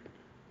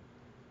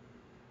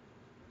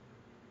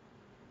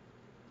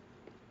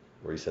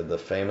 Where he said the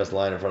famous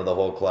line in front of the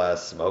whole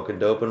class, smoking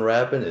dope and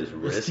rapping is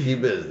risky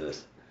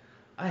business.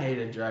 I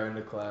hated driving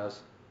to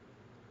class.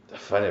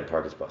 Finding a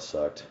parking spot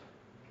sucked.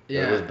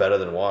 Yeah. It was better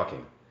than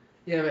walking.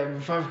 Yeah, but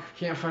if I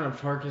can't find a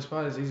parking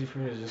spot, it's easy for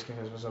me to just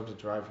convince myself to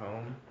drive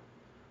home.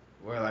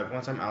 Where, like,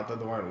 once I'm out the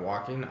door and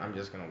walking, I'm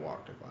just gonna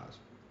walk to class.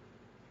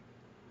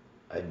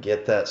 I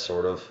get that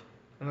sort of.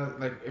 And,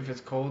 like, if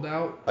it's cold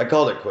out, I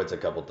called it quits a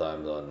couple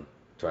times on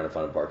trying to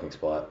find a parking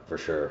spot, for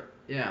sure.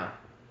 yeah.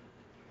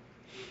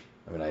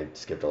 I mean, I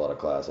skipped a lot of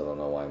class. I don't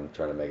know why I'm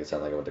trying to make it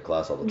sound like I went to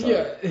class all the time.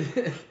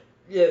 Yeah.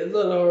 Yeah, it's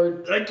not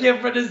hard. I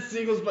can't find a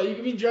single spot. You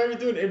can be driving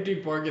through an empty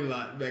parking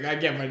lot. Like, I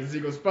can't find a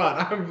single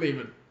spot. I'm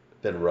leaving.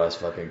 Then Russ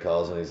fucking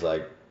calls and he's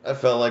like, I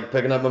felt like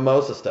picking up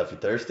mimosa stuff. You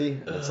thirsty?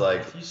 And it's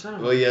like, You son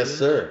of a well, yes, bitch.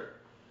 sir.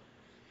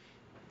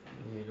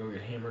 You need to go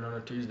get hammered on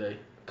a Tuesday.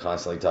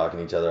 Constantly talking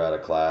each other out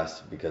of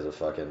class because of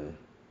fucking.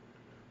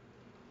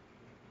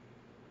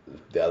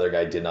 The other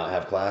guy did not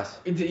have class.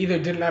 It either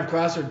didn't have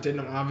class or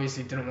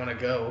obviously didn't want to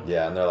go.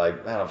 Yeah, and they're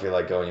like, I don't feel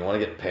like going. You want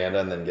to get panda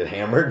and then get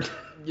hammered?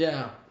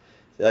 Yeah.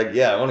 Like,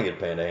 yeah, I want to get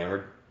panda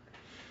hammered.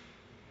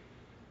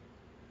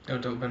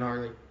 Don't tell Ben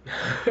Harley.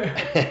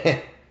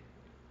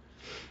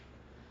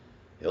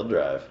 He'll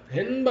drive.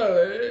 Hidden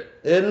belly.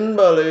 In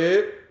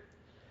Bali.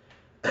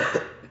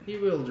 He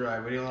will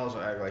drive, but he'll also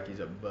act like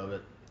he's above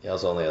it. He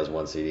also only has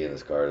one CD in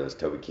his car, and it's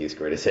Toby Keith's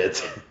greatest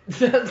hits.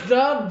 That's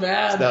not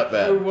bad. It's not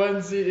bad. For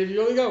one CD. If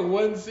you only got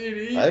one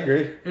CD I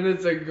agree. and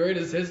it's a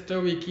greatest hits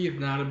Toby Keith,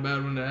 not a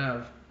bad one to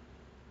have.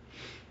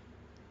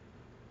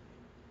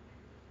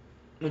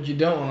 What you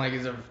don't want like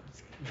is a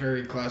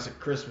very classic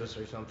Christmas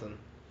or something.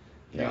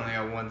 If you Yeah. only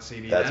got one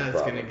CD, That's a that's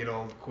problem. gonna get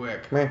old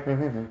quick. uh,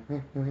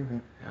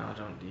 Oh,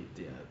 don't do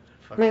that.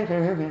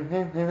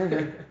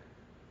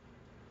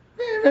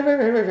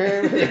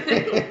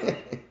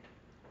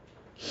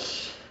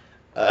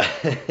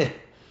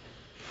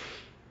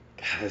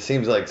 God, it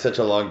seems like such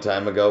a long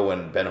time ago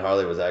when Ben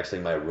Harley was actually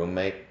my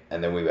roommate,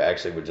 and then we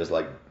actually would just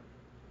like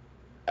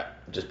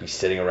just be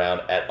sitting around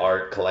at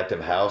our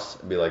collective house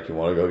and be like, "You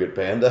want to go get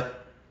panda?"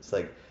 It's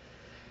like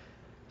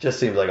just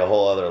seems like a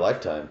whole other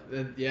lifetime.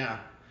 Yeah.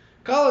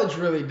 College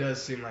really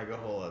does seem like a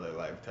whole other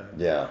lifetime.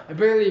 Yeah, I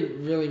barely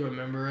really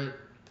remember it.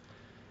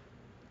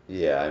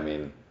 yeah. I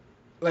mean,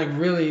 Like,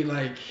 really,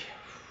 like...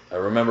 I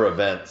remember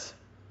events,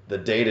 the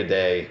day to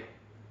day.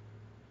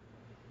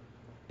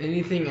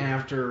 Anything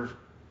after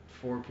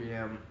 4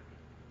 p.m.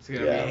 It's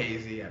gonna Yeah. be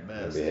hazy at It'd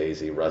best. be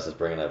hazy. Russ is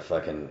bringing that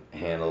fucking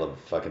handle of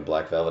fucking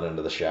black velvet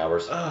into the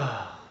showers,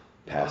 Ugh.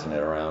 passing it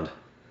around.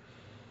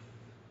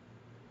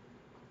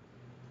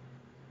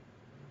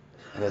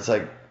 And it's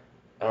like,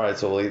 all right,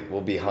 so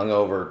we'll be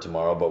hungover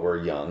tomorrow, but we're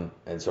young,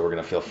 and so we're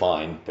gonna feel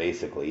fine,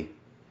 basically.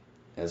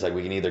 And it's like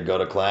we can either go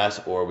to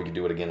class or we can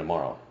do it again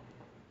tomorrow.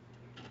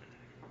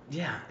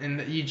 Yeah, and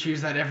you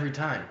choose that every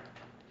time.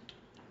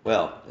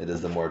 Well, it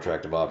is the more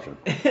attractive option,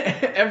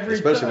 Every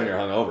especially time. when you're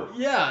hungover.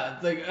 Yeah,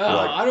 it's like, oh, You're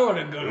like, I don't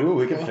want to go to Ooh,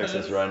 we can fix class.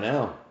 this right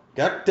now.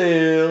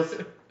 Cocktails.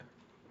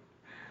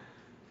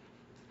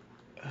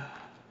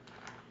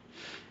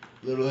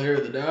 Little hair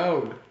of the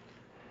dog.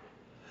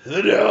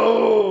 The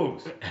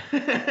dogs.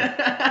 Good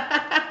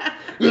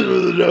for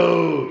the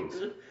dogs.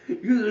 Good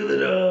for the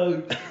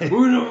dogs.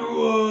 We're number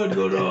one.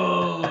 Go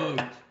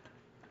dogs.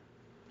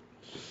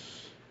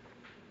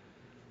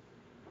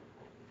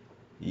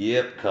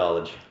 Yep,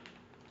 college.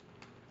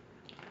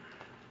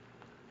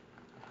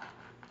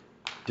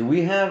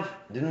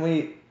 Didn't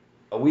we,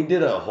 we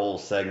did a whole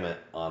segment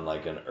on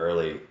like an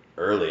early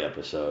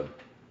episode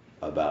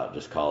about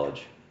just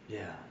college.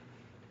 Yeah.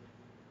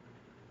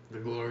 The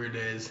glory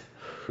days.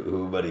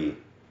 Ooh, buddy.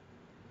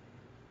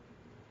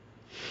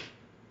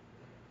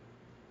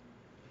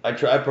 I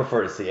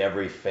prefer to see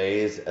every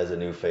phase as a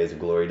new phase of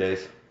glory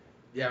days.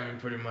 Yeah, I mean,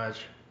 pretty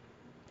much.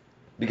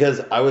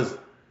 Because I was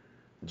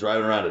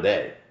driving around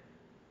today,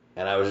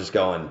 and I was just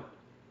going,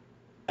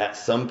 at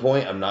some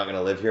point, I'm not going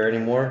to live here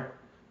anymore.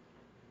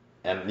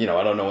 And, you know,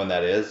 I don't know when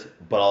that is,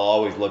 but I'll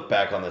always look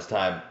back on this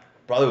time,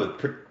 probably with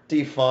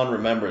pretty fond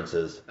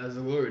remembrances. As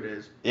the glory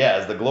days. Yeah,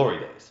 as the glory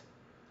days.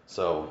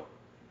 So,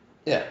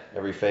 yeah,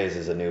 every phase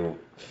is a new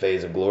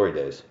phase of glory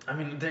days. I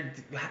mean,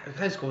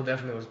 high school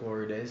definitely was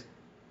glory days.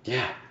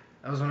 Yeah.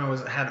 That was when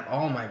had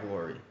all my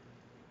glory.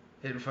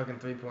 Hitting fucking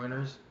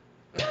 3-pointers.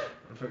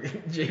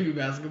 Fucking JV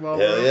basketball.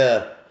 Hell bro.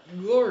 yeah.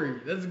 Glory.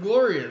 That's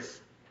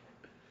glorious.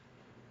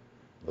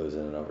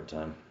 Losing in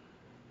overtime.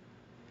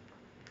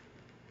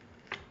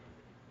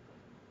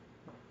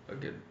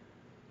 Fucking.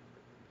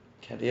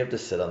 Can't you have to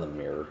sit on the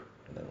mirror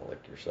and then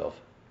lick yourself?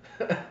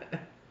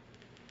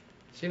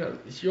 She knows.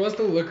 She wants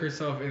to look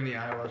herself in the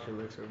eye while she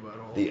licks her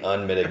butthole. The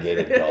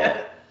unmitigated call.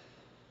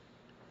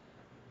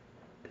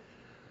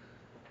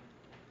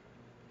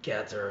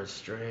 Cats are a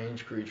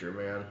strange creature,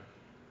 man.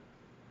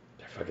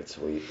 They're fucking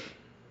sweet.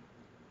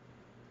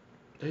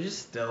 They're just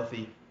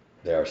stealthy.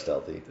 They are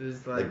stealthy.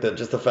 It's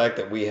Just the fact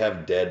that we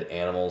have dead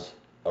animals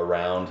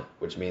around,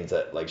 which means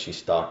that like she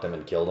stalked them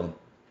and killed them.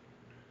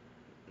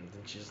 And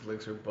then she just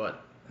licks her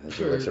butt. And then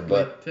she licks her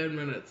butt. Like 10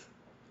 minutes.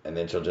 And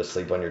then she'll just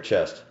sleep on your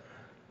chest.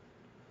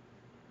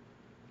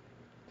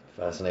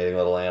 Fascinating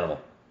little animal.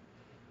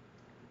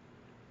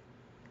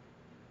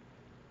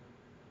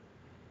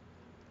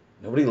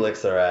 Nobody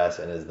licks their ass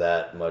and is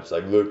that much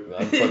like, look,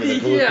 I'm fucking the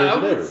coolest yeah, person I'm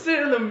ever. gonna sit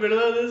in the middle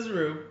of this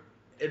room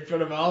in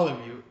front of all of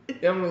you.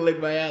 I'm gonna lick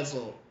my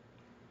asshole.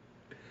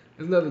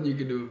 There's nothing you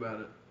can do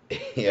about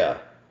it. Yeah.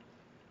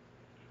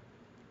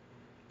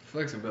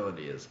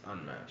 Flexibility is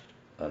unmatched.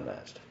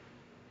 Unmatched.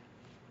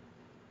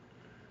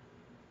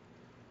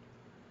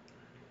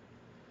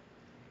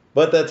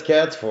 But that's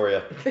cats for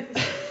you.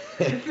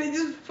 They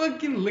just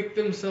fucking lick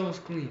themselves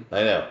clean.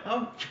 I know.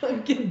 How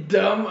fucking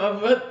dumb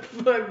of a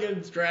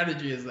fucking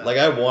strategy is that? Like,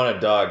 I want a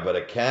dog, but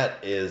a cat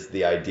is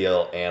the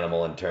ideal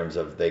animal in terms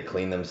of they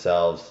clean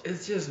themselves.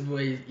 It's just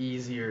way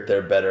easier.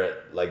 They're better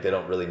at, like, they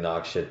don't really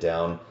knock shit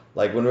down.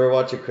 Like, when we were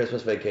watching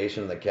Christmas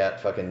Vacation, the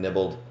cat fucking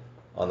nibbled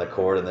on the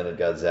cord and then it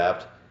got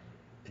zapped.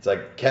 It's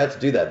like, cats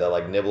do that. They'll,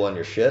 like, nibble on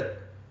your shit.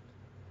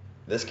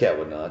 This cat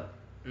would not.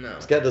 No.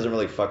 This cat doesn't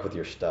really fuck with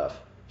your stuff.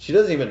 She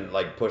doesn't even,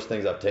 like, push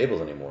things off tables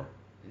anymore.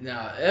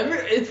 Nah,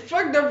 it's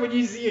fucked up when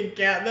you see a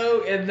cat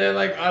though, and they're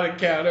like on a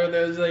counter,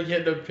 they're just like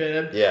hitting a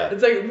pin. Yeah.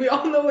 It's like, we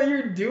all know what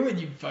you're doing,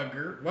 you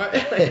fucker. What?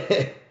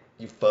 Like,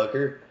 You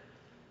fucker.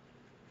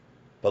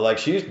 But like,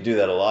 she used to do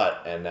that a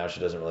lot, and now she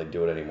doesn't really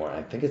do it anymore.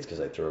 I think it's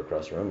because I threw her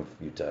across the room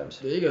a few times.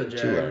 there you go, Jack.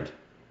 She learned.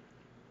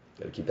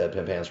 Gotta keep that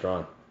pimp hand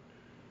strong.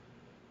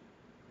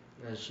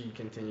 And she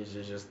continues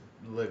to just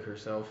lick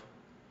herself.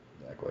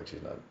 Act like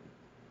she's not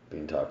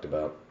being talked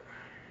about.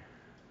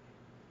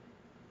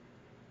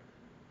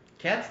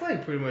 Cats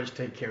like pretty much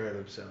take care of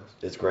themselves.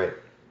 It's great.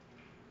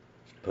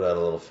 Put out a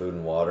little food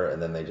and water, and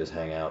then they just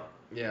hang out.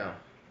 Yeah.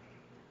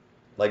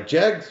 Like,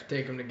 Jag's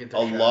Take them to get their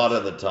a shots. lot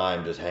of the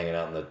time just hanging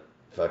out in the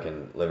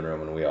fucking living room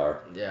when we are.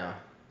 Yeah.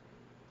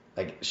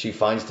 Like, she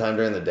finds time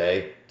during the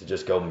day to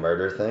just go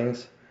murder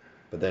things,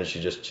 but then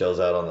she just chills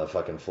out on the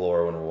fucking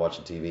floor when we're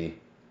watching TV.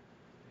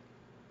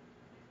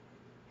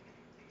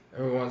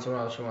 Every once in a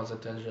while she wants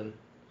attention.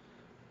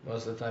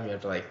 Most of the time you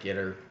have to like get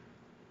her.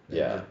 And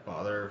Yeah. just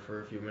bother her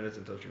for a few minutes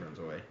until she runs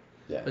away.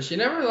 Yeah. But she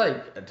never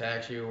like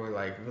attacks you or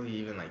like really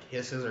even like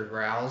hisses or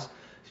growls.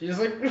 She just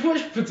like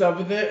puts up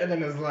with it and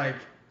then is like,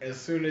 as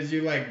soon as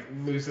you like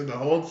loosen the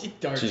hold, she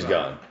darts She's off.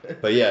 gone.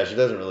 But yeah, she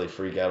doesn't really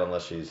freak out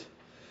unless she's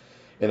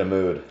in a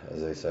mood,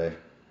 as they say.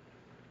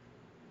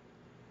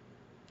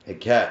 Hey,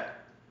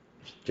 cat.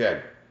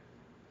 Jag.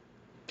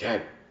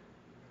 Jag.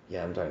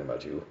 Yeah, I'm talking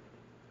about you.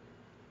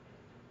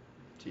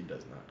 She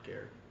does not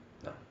care.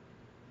 No.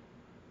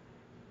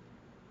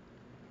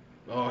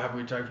 Oh, have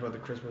we talked about the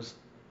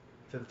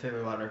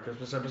Taylor Lautner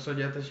Christmas episode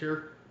yet this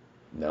year?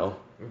 No?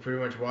 We pretty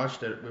much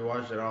watched it. We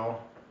watched it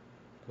all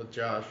with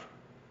Josh.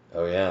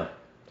 Oh, yeah.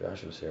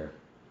 Josh was here.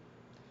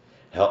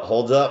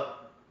 Holds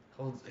up.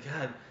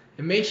 God,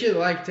 it makes you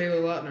like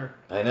Taylor Lautner,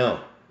 I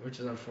know. which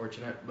is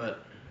unfortunate,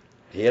 but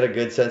He had a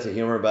good sense of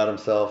humor about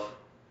himself.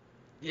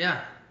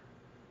 yeah.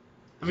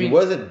 I He mean,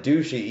 wasn't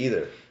douchey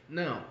either.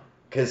 no.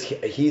 Because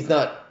he's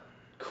not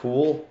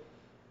cool.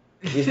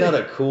 He's not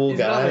a cool He's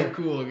guy not a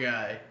cool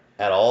guy.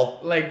 at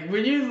all. Like,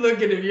 when you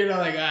look at him, you're not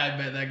like, I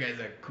bet that guy's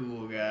a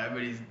cool guy,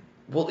 but he's...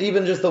 Well,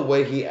 even just the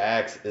way he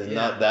acts is Yeah.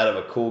 not that of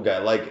a cool guy.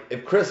 Like,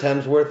 if Chris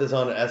Hemsworth is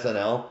on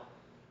SNL,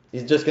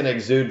 he's just going to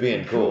exude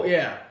being cool.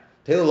 Yeah.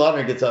 Taylor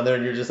Lautner gets on there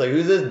and you're just like,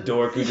 who's this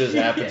dork who just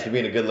happens Yeah. to be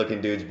in a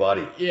good-looking dude's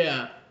body?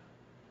 Yeah.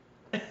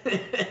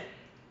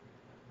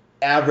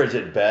 Average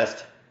at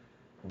best,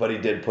 but he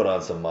did put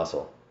on some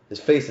muscle. His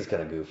face is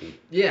kind of goofy.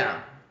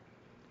 Yeah.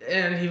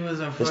 And he was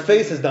a His fucking...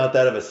 face is not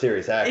that of a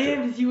serious actor.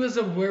 And he was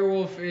a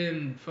werewolf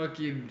in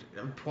fucking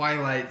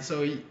Twilight,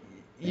 so you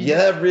Yeah,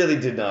 that really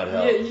did not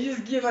help. Yeah, you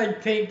just get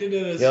like tainted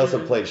in a He also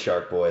certain- played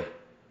Shark Boy.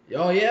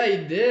 Oh yeah, he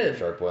did.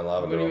 Shark Boy and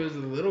Lava when Girl. he was a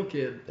little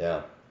kid.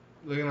 Yeah.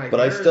 looking like. But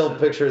I still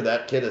Harrison. picture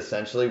that kid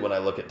essentially when I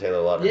look at Taylor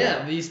Lautner. Yeah,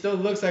 now. he still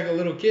looks like a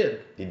little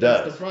kid. He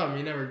does. That's the problem.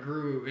 He never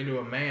grew into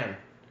a man.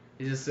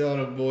 He's just still in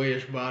a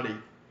boyish body.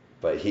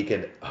 But he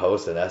could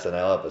host an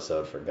SNL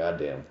episode for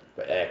goddamn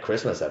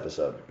Christmas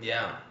episode.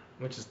 Yeah,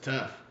 which is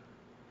tough.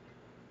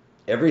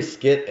 Every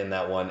skit in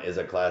that one is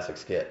a classic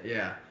skit.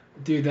 Yeah,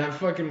 dude, that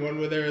fucking one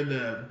where they're in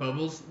the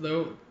bubbles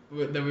though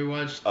that we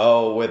watched.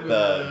 Oh, with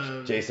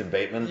Jason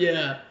Bateman.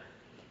 Yeah,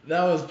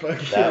 that was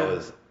fucking. That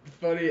was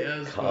funny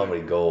as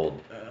comedy fuck.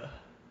 gold.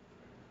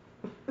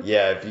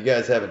 Yeah, if you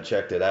guys haven't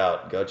checked it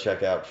out, go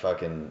check out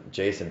fucking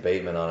Jason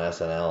Bateman on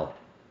SNL,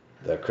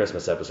 the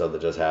Christmas episode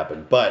that just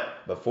happened. But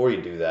before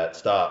you do that,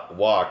 stop,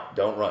 walk,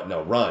 don't run.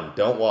 No, run,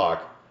 don't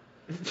walk.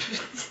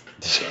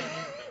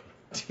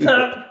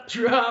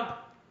 Drop.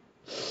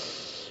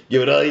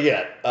 Give it all you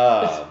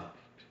got.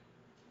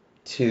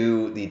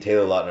 To the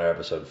Taylor Lautner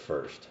episode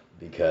first,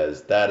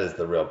 because that is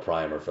the real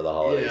primer for the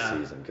holiday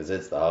season. Because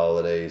it's the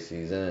holiday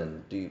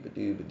season.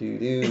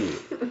 Doo-ba-doo-ba-doo-doo.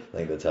 I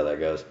think that's how that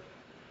goes.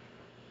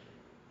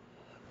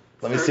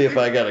 Let me see if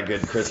I got a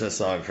good Christmas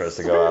song for us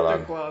to go out on.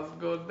 Santa Claus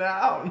go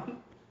down.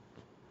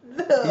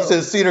 No. He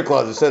says Santa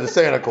Claus instead of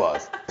Santa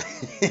Claus.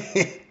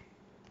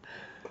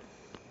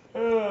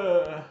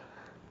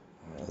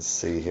 Let's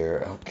see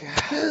here. Oh,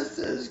 God. This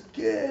is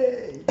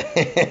gay.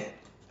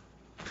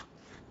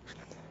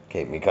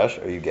 Kate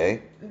Mikush, are you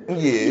gay?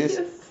 Yes.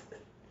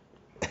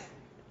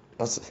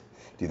 Do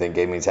you think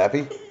gay means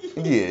happy?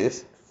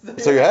 Yes.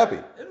 So you're happy?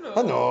 No.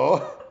 I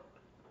know.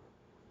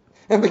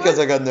 And because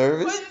I got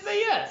nervous. Why did you say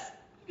yes?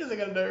 Because I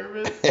got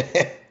nervous.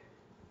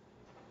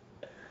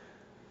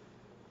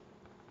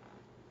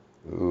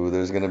 Ooh,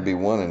 there's going to be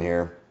one in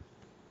here.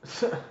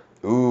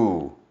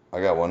 Ooh,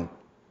 I got one.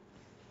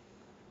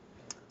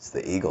 It's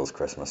the Eagles'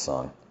 Christmas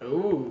song.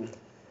 Ooh.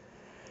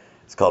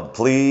 It's called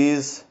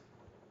Please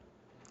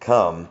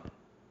Come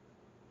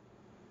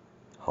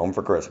Home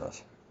for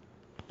Christmas.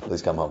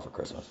 Please come home for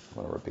Christmas. I'm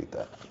going to repeat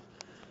that.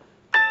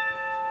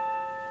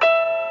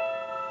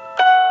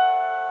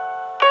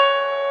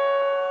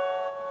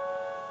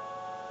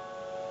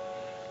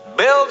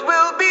 Bells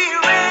will be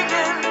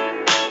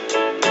ringing,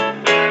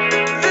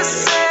 this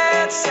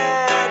sad,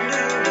 sad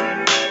news.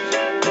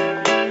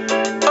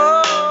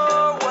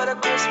 Oh, what a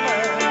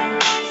Christmas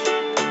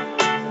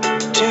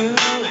to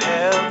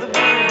have the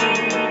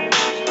blues.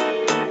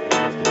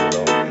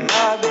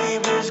 My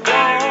baby's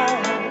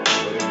gone,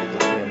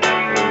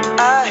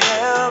 I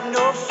have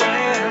no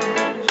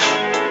friends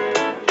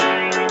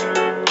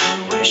to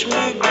wish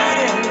me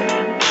greeting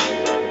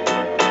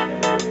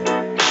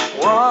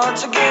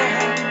once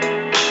again.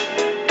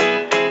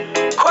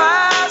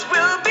 Choirs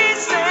will be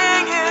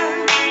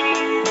singing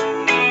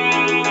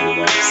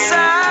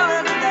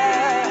Silent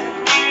Night,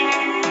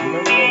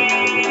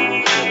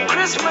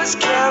 Christmas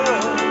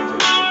carol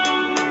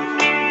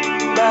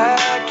by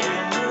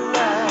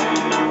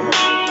candlelight.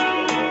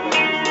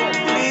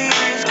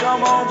 Please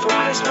come home for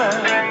Christmas.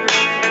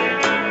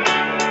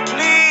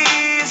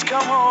 Please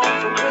come home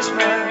for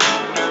Christmas.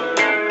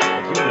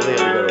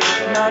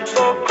 Not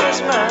for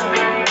Christmas,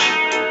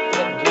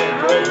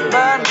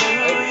 by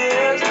New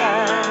Year's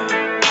night.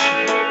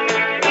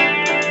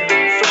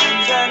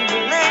 Friends and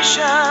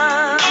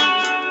relations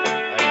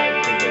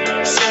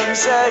send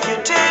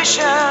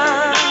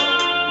salutations.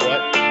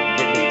 What would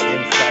get me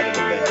inside of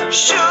the bed?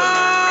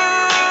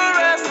 Sure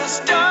as the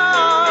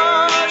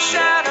stars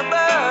shine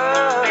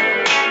above.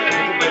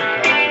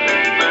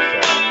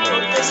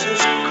 This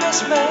is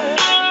Christmas.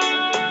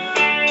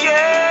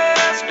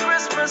 Yes,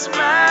 Christmas,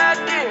 my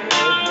dear.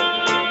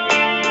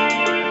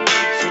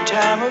 It's the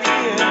time of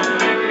year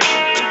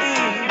to be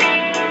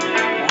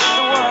with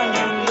the one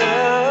you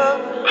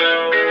love.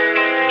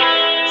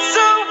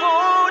 So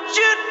won't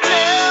you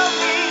tell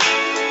me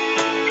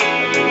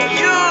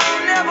you'll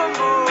never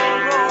go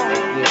wrong?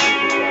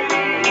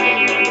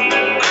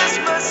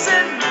 Christmas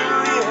and New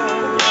Year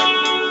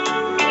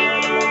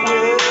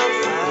will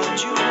find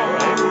you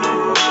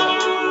home.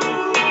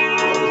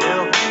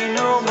 There'll be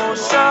no more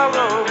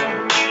sorrow,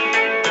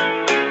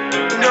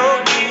 no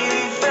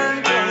grief and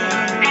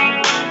pain,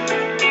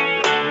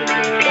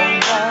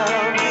 and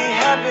I'll be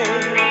happy,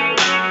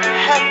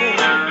 happy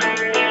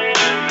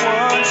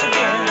once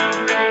again.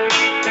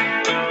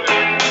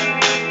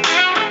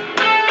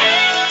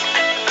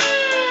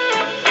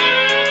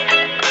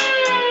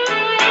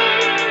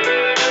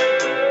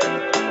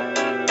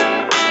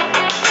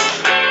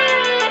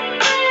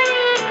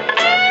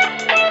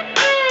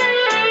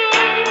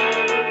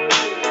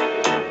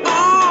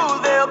 Ooh,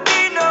 there'll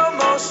be no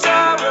more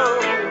sorrow,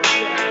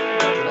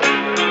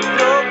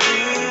 no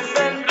grief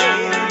and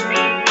pain,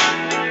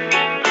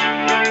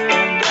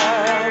 and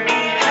I'll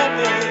be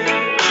happy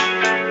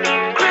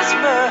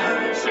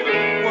Christmas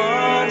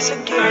once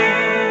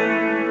again.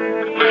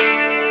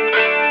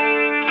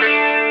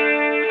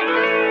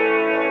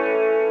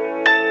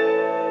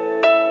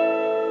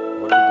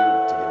 What did we do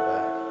to get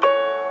back?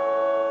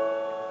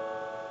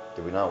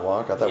 Did we not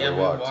walk? I thought Yeah, we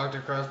we walked. walked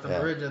across the Yeah.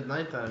 bridge at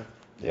nighttime.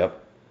 Yep.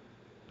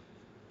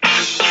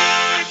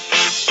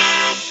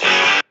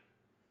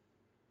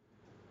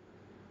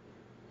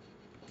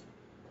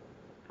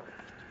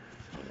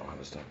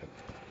 was talking.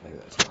 Maybe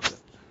that's not it.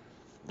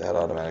 That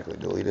automatically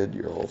deleted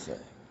your whole thing.